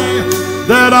boy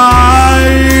that I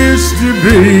used to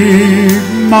be.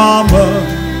 Mama,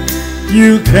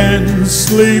 you can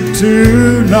sleep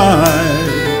tonight.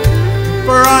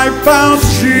 For I found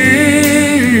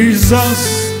Jesus,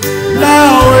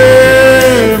 now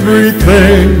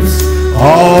everything's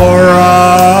alright.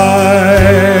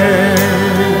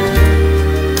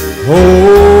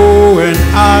 Oh, and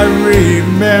I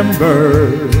remember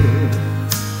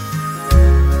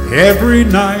every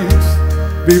night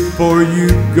before you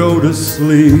go to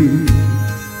sleep,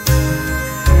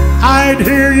 I'd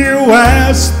hear you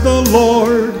ask the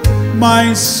Lord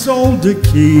my soul to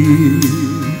keep,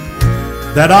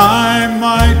 that I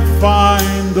might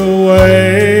find the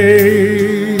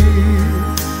way.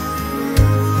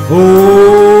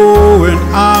 Oh, and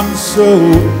I'm so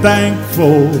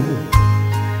thankful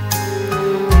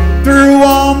through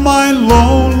all my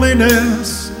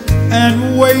loneliness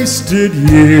and wasted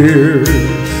years.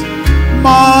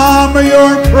 Mama,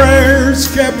 your prayers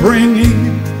kept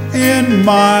ringing in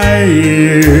my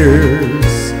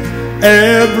ears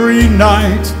every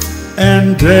night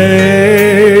and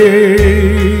day.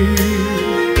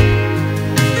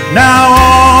 Now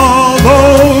all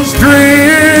those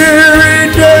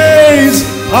dreary days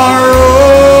are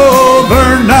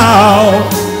over now,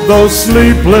 those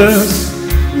sleepless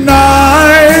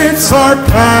nights are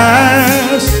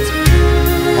past.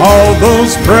 All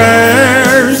those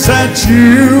prayers that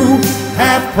you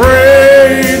have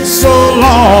prayed so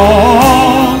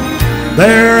long,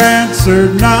 they're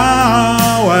answered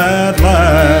now at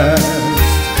last.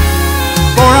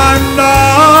 For I'm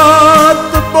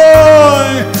not the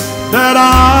boy that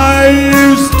I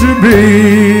used to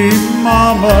be.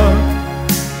 Mama,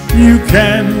 you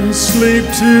can sleep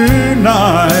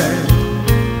tonight.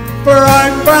 For I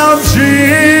found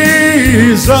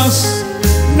Jesus,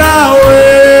 now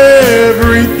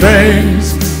everything's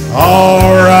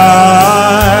alright.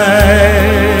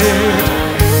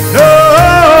 No,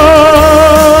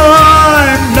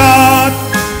 I'm not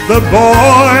the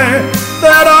boy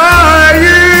that I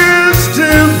used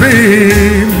to be.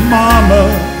 Mama,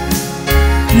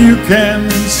 you can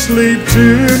sleep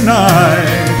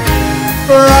tonight.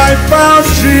 For I found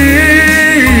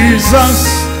Jesus,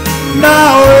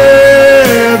 now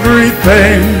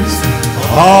everything's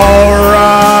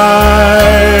alright.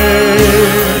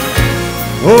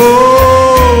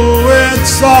 Oh,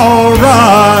 it's alright.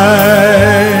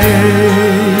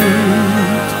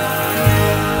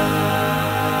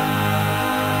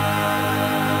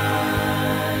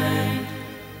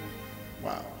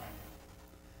 Wow.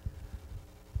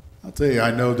 I'll tell you,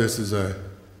 I know this is a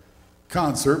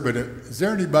concert, but is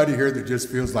there anybody here that just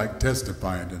feels like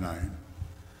testifying tonight?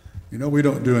 You know, we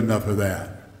don't do enough of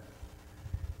that.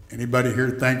 Anybody here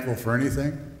thankful for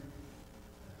anything?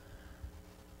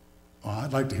 Well,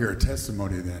 I'd like to hear a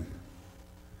testimony then.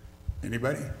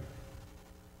 Anybody?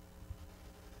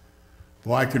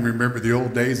 Well, I can remember the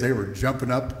old days. They were jumping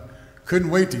up, couldn't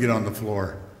wait to get on the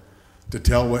floor to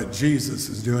tell what Jesus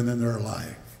is doing in their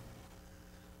life.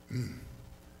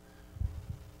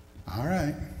 All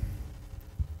right.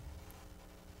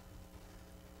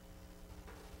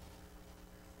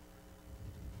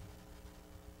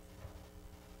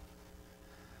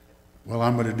 Well,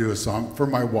 I'm going to do a song for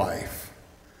my wife.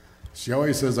 She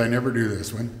always says I never do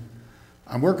this one.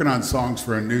 I'm working on songs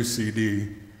for a new CD,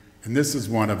 and this is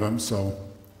one of them, so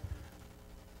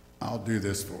I'll do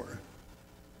this for her.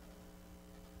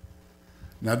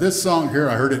 Now, this song here,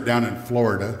 I heard it down in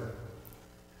Florida,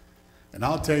 and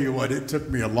I'll tell you what, it took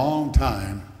me a long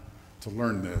time to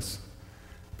learn this,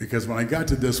 because when I got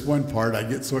to this one part, I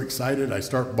get so excited, I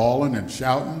start bawling and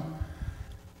shouting,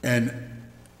 and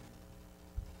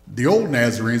the old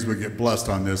Nazarenes would get blessed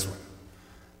on this one.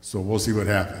 So we'll see what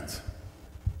happens.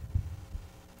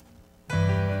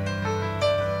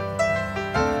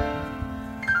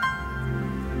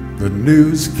 The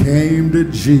news came to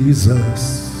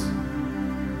Jesus,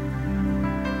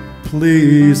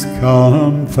 please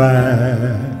come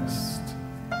fast.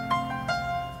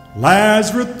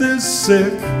 Lazarus is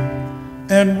sick,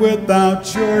 and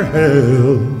without your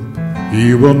help,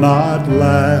 he will not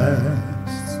last.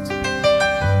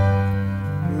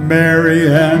 Mary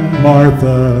and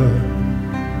Martha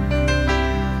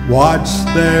watched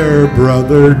their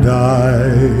brother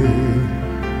die.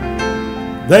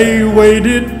 They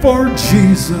waited for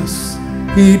Jesus,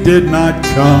 he did not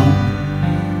come,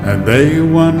 and they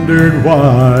wondered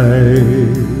why.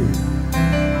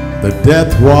 The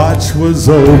death watch was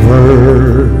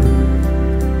over,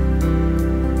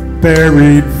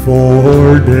 buried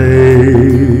 4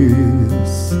 days.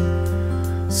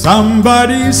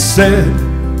 Somebody said,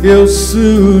 he'll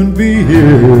soon be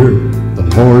here, the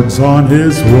Lord's on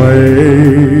his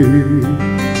way.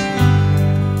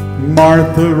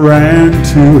 Martha ran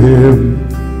to him,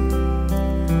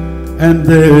 and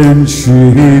then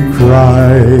she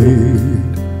cried,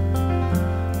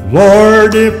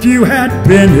 Lord, if you had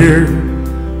been here,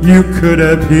 you could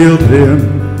have healed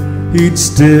him, he'd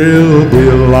still be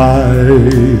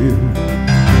alive.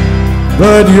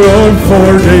 But you're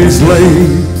 4 days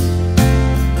late,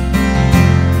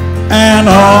 and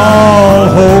all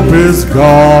hope is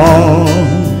gone.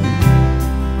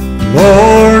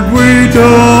 Lord, we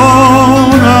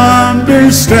don't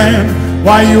understand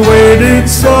why you waited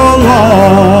so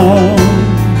long.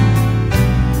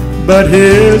 But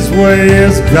his way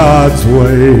is God's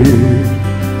way,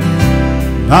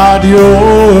 not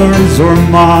yours or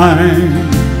mine.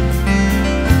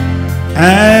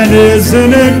 And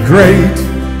isn't it great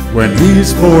when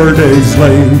he's 4 days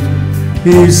late,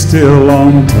 he's still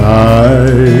on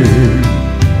time.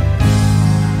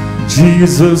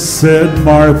 Jesus said,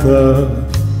 Martha,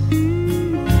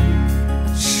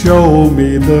 show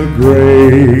me the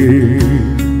grave.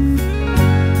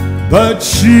 But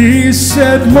she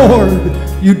said, Lord,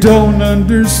 you don't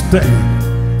understand.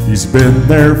 He's been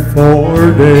there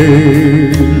 4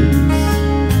 days.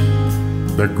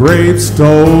 The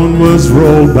gravestone was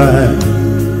rolled back.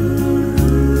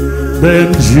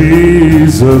 Then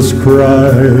Jesus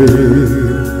cried,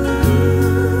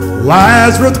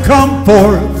 Lazarus, come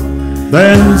forth.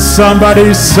 Then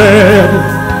somebody said,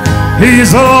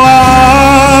 he's alive,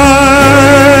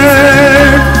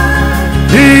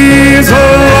 he's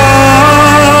alive.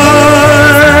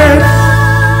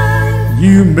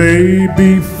 You may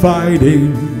be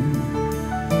fighting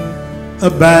a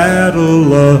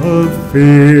battle of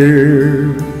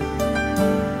fear.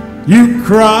 You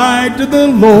cried to the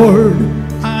Lord,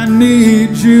 I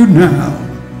need you now,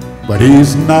 but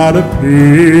he's not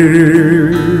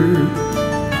appeared.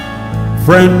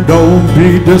 Friend, don't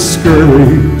be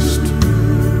discouraged,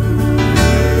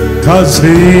 'cause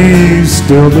he's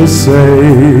still the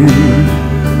same.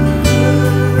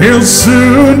 He'll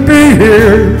soon be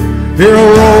here, he'll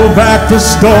roll back the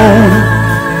stone,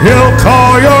 he'll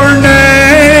call your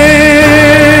name.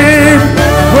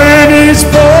 When he's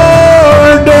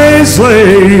 4 days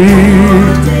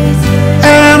late,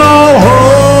 and all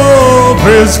hope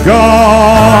is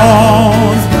gone.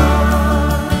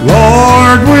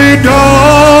 Lord, we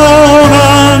don't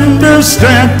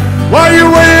understand why you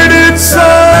waited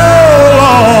so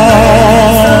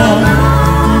long.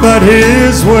 But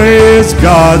his way is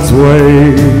God's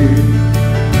way,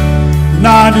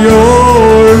 not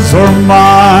yours or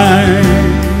mine.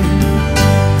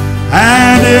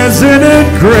 And isn't it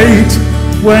great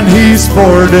when he's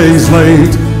 4 days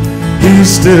late, he's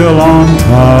still on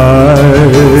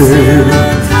time.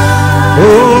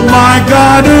 Oh, my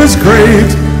God is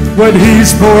great. When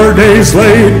he's 4 days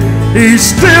late, he's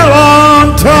still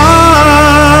on time.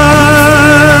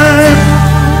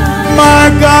 My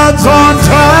God's on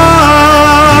time.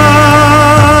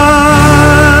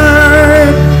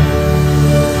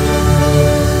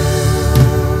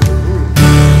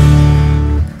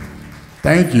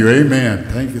 Thank you, amen.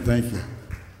 Thank you, thank you.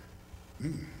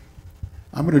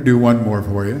 I'm going to do one more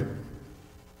for you.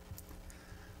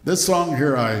 This song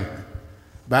here I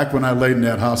Back when I laid in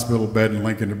that hospital bed in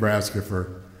Lincoln, Nebraska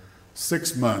for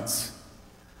 6 months,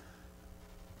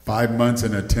 5 months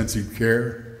in intensive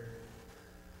care,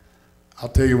 I'll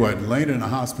tell you what, laying in a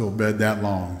hospital bed that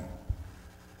long,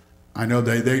 I know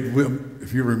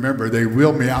if you remember, they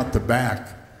wheeled me out the back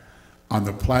on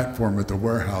the platform at the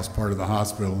warehouse part of the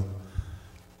hospital,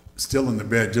 still in the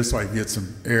bed, just so I could get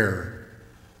some air.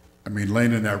 I mean,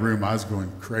 laying in that room, I was going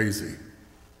crazy.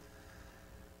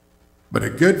 But a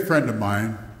good friend of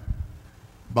mine,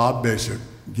 Bob Bishop,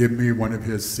 gave me one of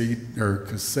his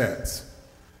cassettes.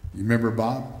 You remember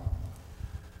Bob?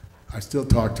 I still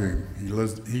talk to him.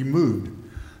 He moved.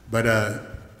 But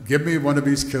give me one of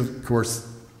these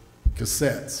cassettes.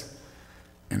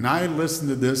 And I listened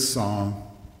to this song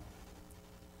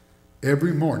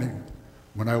every morning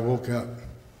when I woke up.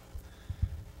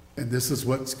 And this is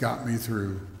what's got me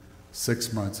through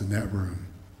 6 months in that room.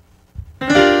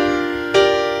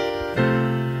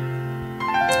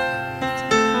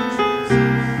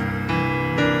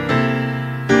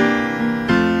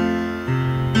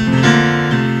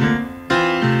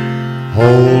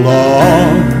 Hold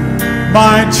on,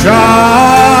 my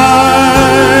child,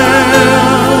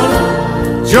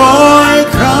 joy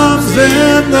comes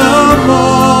in the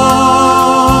morning,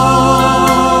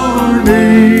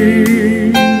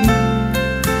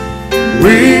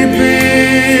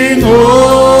 weeping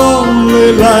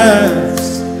only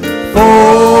lasts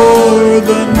for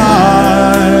the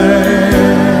night.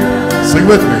 Sing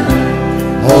with me.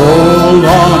 Hold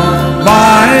on,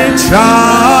 my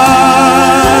child,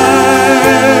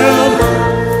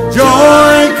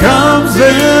 joy comes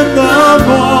in the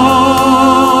morning.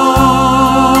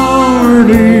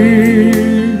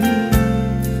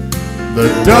 The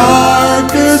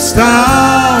darkest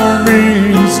hour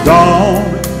means dawn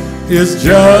is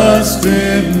just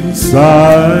in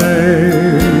sight.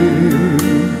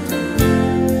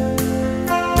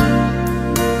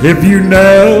 If you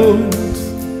knelt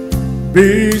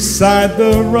beside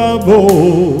the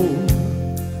rubble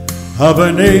of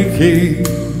an aching,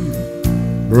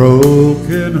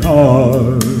 broken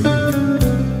heart,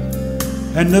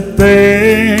 and the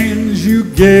things you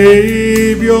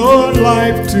gave your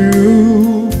life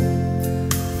to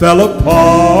fell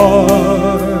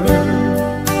apart,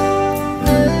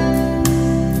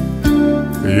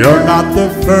 you're not the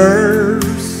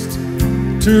first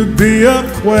to be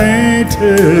acquainted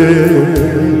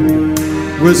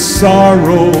with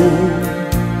sorrow,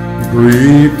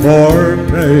 grief, or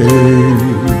pain.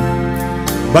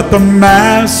 But the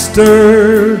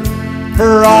Master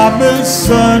promised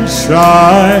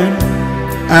sunshine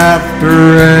after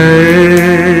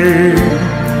rain.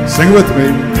 Sing with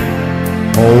me.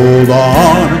 Hold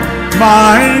on,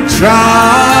 my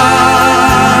child,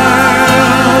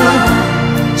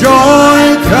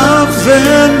 joy comes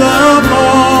in the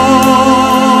morning,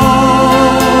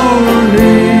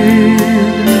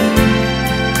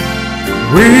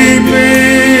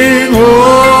 weeping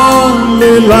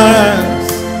only lasts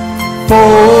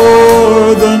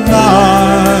for the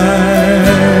night.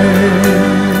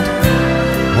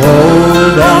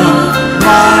 Hold on,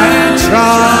 my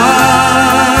child,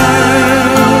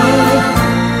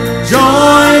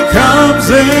 joy comes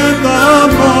in the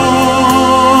morning.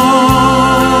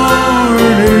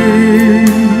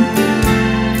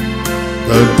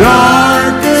 The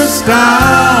darkest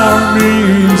hour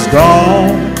means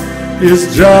dawn is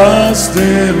just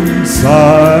in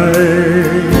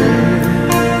sight.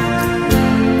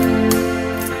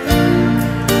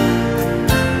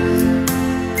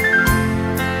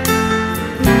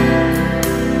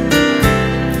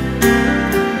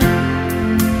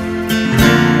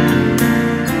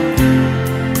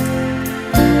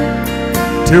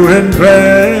 To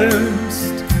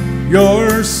invest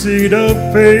your seed of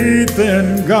faith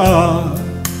in God,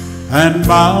 and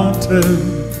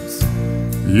mountains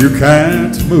you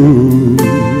can't move,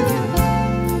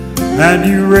 and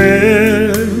you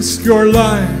risk your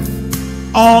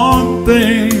life on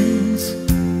things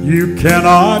you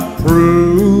cannot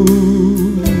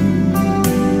prove.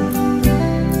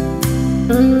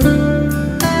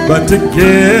 But to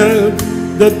give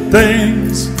the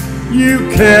things you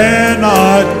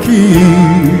cannot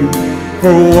keep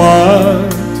for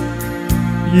what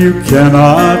you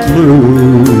cannot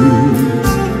lose,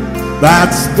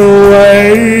 that's the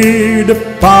way to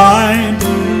find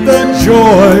the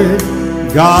joy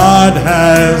God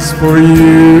has for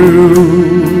you.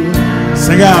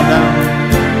 Sing out now.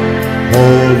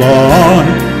 Hold on,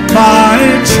 my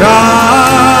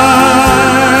child,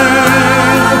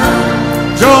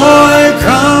 joy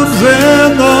comes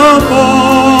in the morning,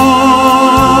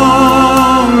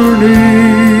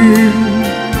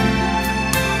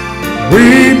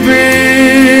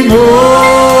 weeping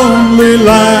only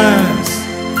lasts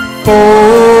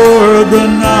for the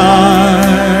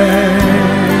night.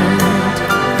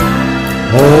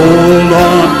 Hold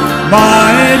on,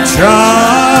 my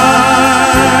child,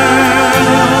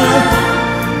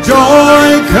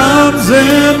 joy comes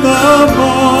in the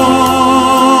morning.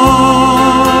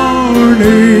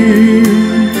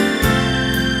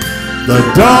 The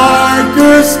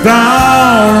darkest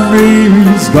hour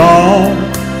means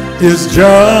dawn is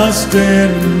just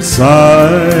in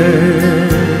sight.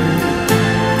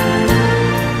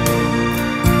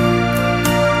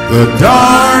 The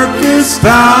darkest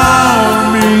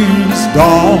hour means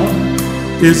dawn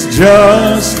is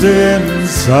just in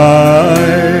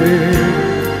sight.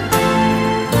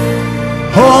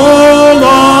 Hold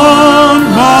on,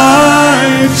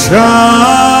 my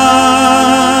child.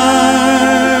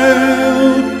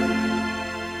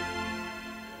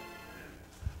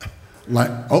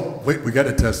 Oh, wait, we got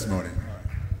a testimony.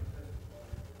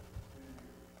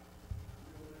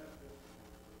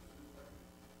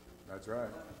 That's right.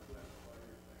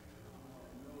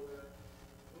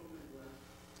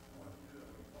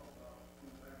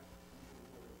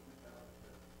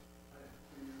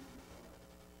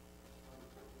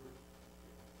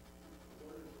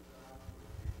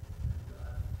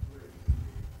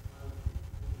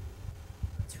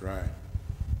 That's right.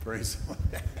 Praise the Lord.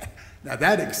 Now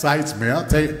that excites me. I'll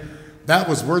tell you, that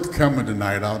was worth coming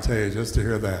tonight, I'll tell you, just to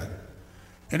hear that.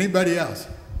 Anybody else?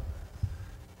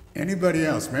 Anybody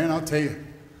else? Man, I'll tell you,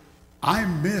 I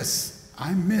miss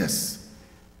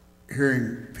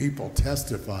hearing people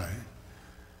testify.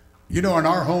 You know, in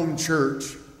our home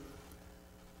church,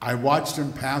 I watched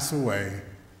them pass away,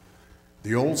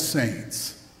 the old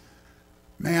saints.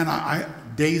 Man,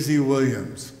 Daisy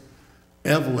Williams,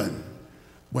 Evelyn,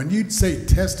 when you'd say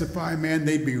testify, man,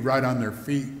 they'd be right on their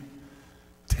feet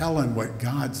telling what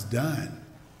God's done.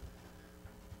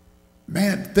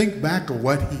 Man, think back of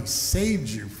what he saved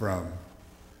you from.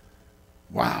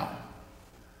 Wow.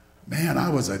 Man, I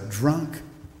was a drunk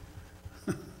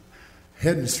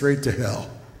heading straight to hell.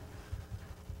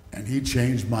 And he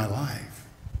changed my life.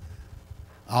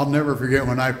 I'll never forget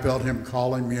when I felt him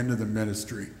calling me into the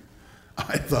ministry.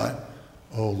 I thought,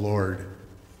 oh Lord,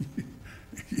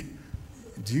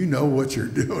 do you know what you're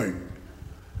doing?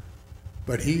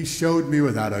 But he showed me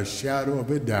without a shadow of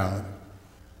a doubt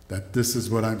that this is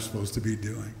what I'm supposed to be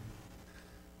doing.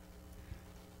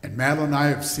 And Madeline and I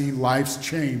have seen lives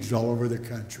changed all over the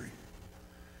country.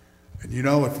 And you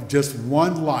know, if just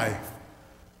one life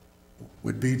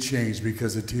would be changed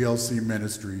because of TLC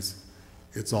Ministries,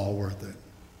 it's all worth it.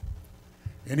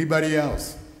 Anybody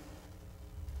else?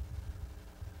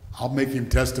 I'll make him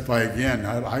testify again.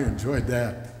 I enjoyed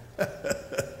that.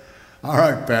 All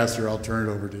right, Pastor, I'll turn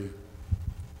it over to you.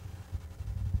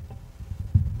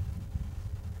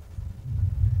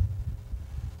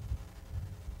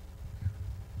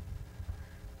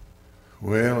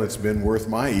 Well, it's been worth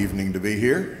my evening to be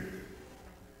here.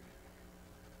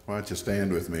 Why don't you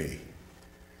stand with me?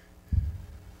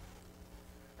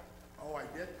 Oh, I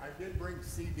did bring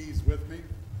CDs with me.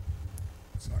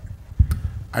 Sorry.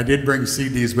 I did bring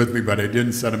CDs with me, but I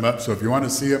didn't set them up. So if you want to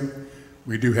see them,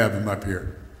 we do have them up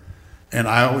here. And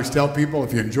I always tell people,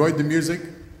 if you enjoyed the music,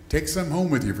 take some home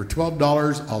with you. For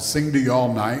 $12, I'll sing to you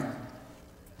all night.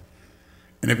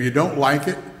 And if you don't like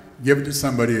it, give it to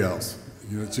somebody else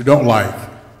that you don't like.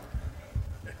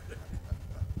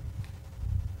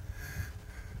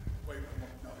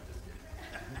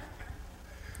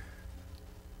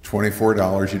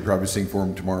 $24, you'd probably sing for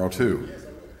him tomorrow too.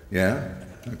 Yeah?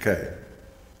 Okay.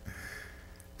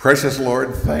 Precious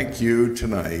Lord, thank you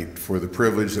tonight for the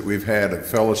privilege that we've had of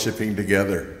fellowshipping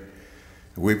together.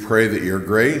 We pray that your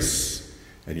grace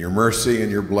and your mercy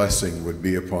and your blessing would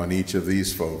be upon each of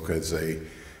these folk as they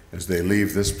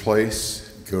leave this place,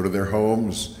 go to their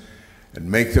homes, and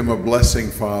make them a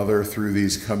blessing, Father, through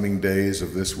these coming days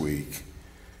of this week.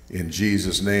 In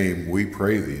Jesus' name, we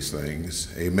pray these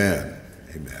things. Amen.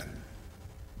 Amen.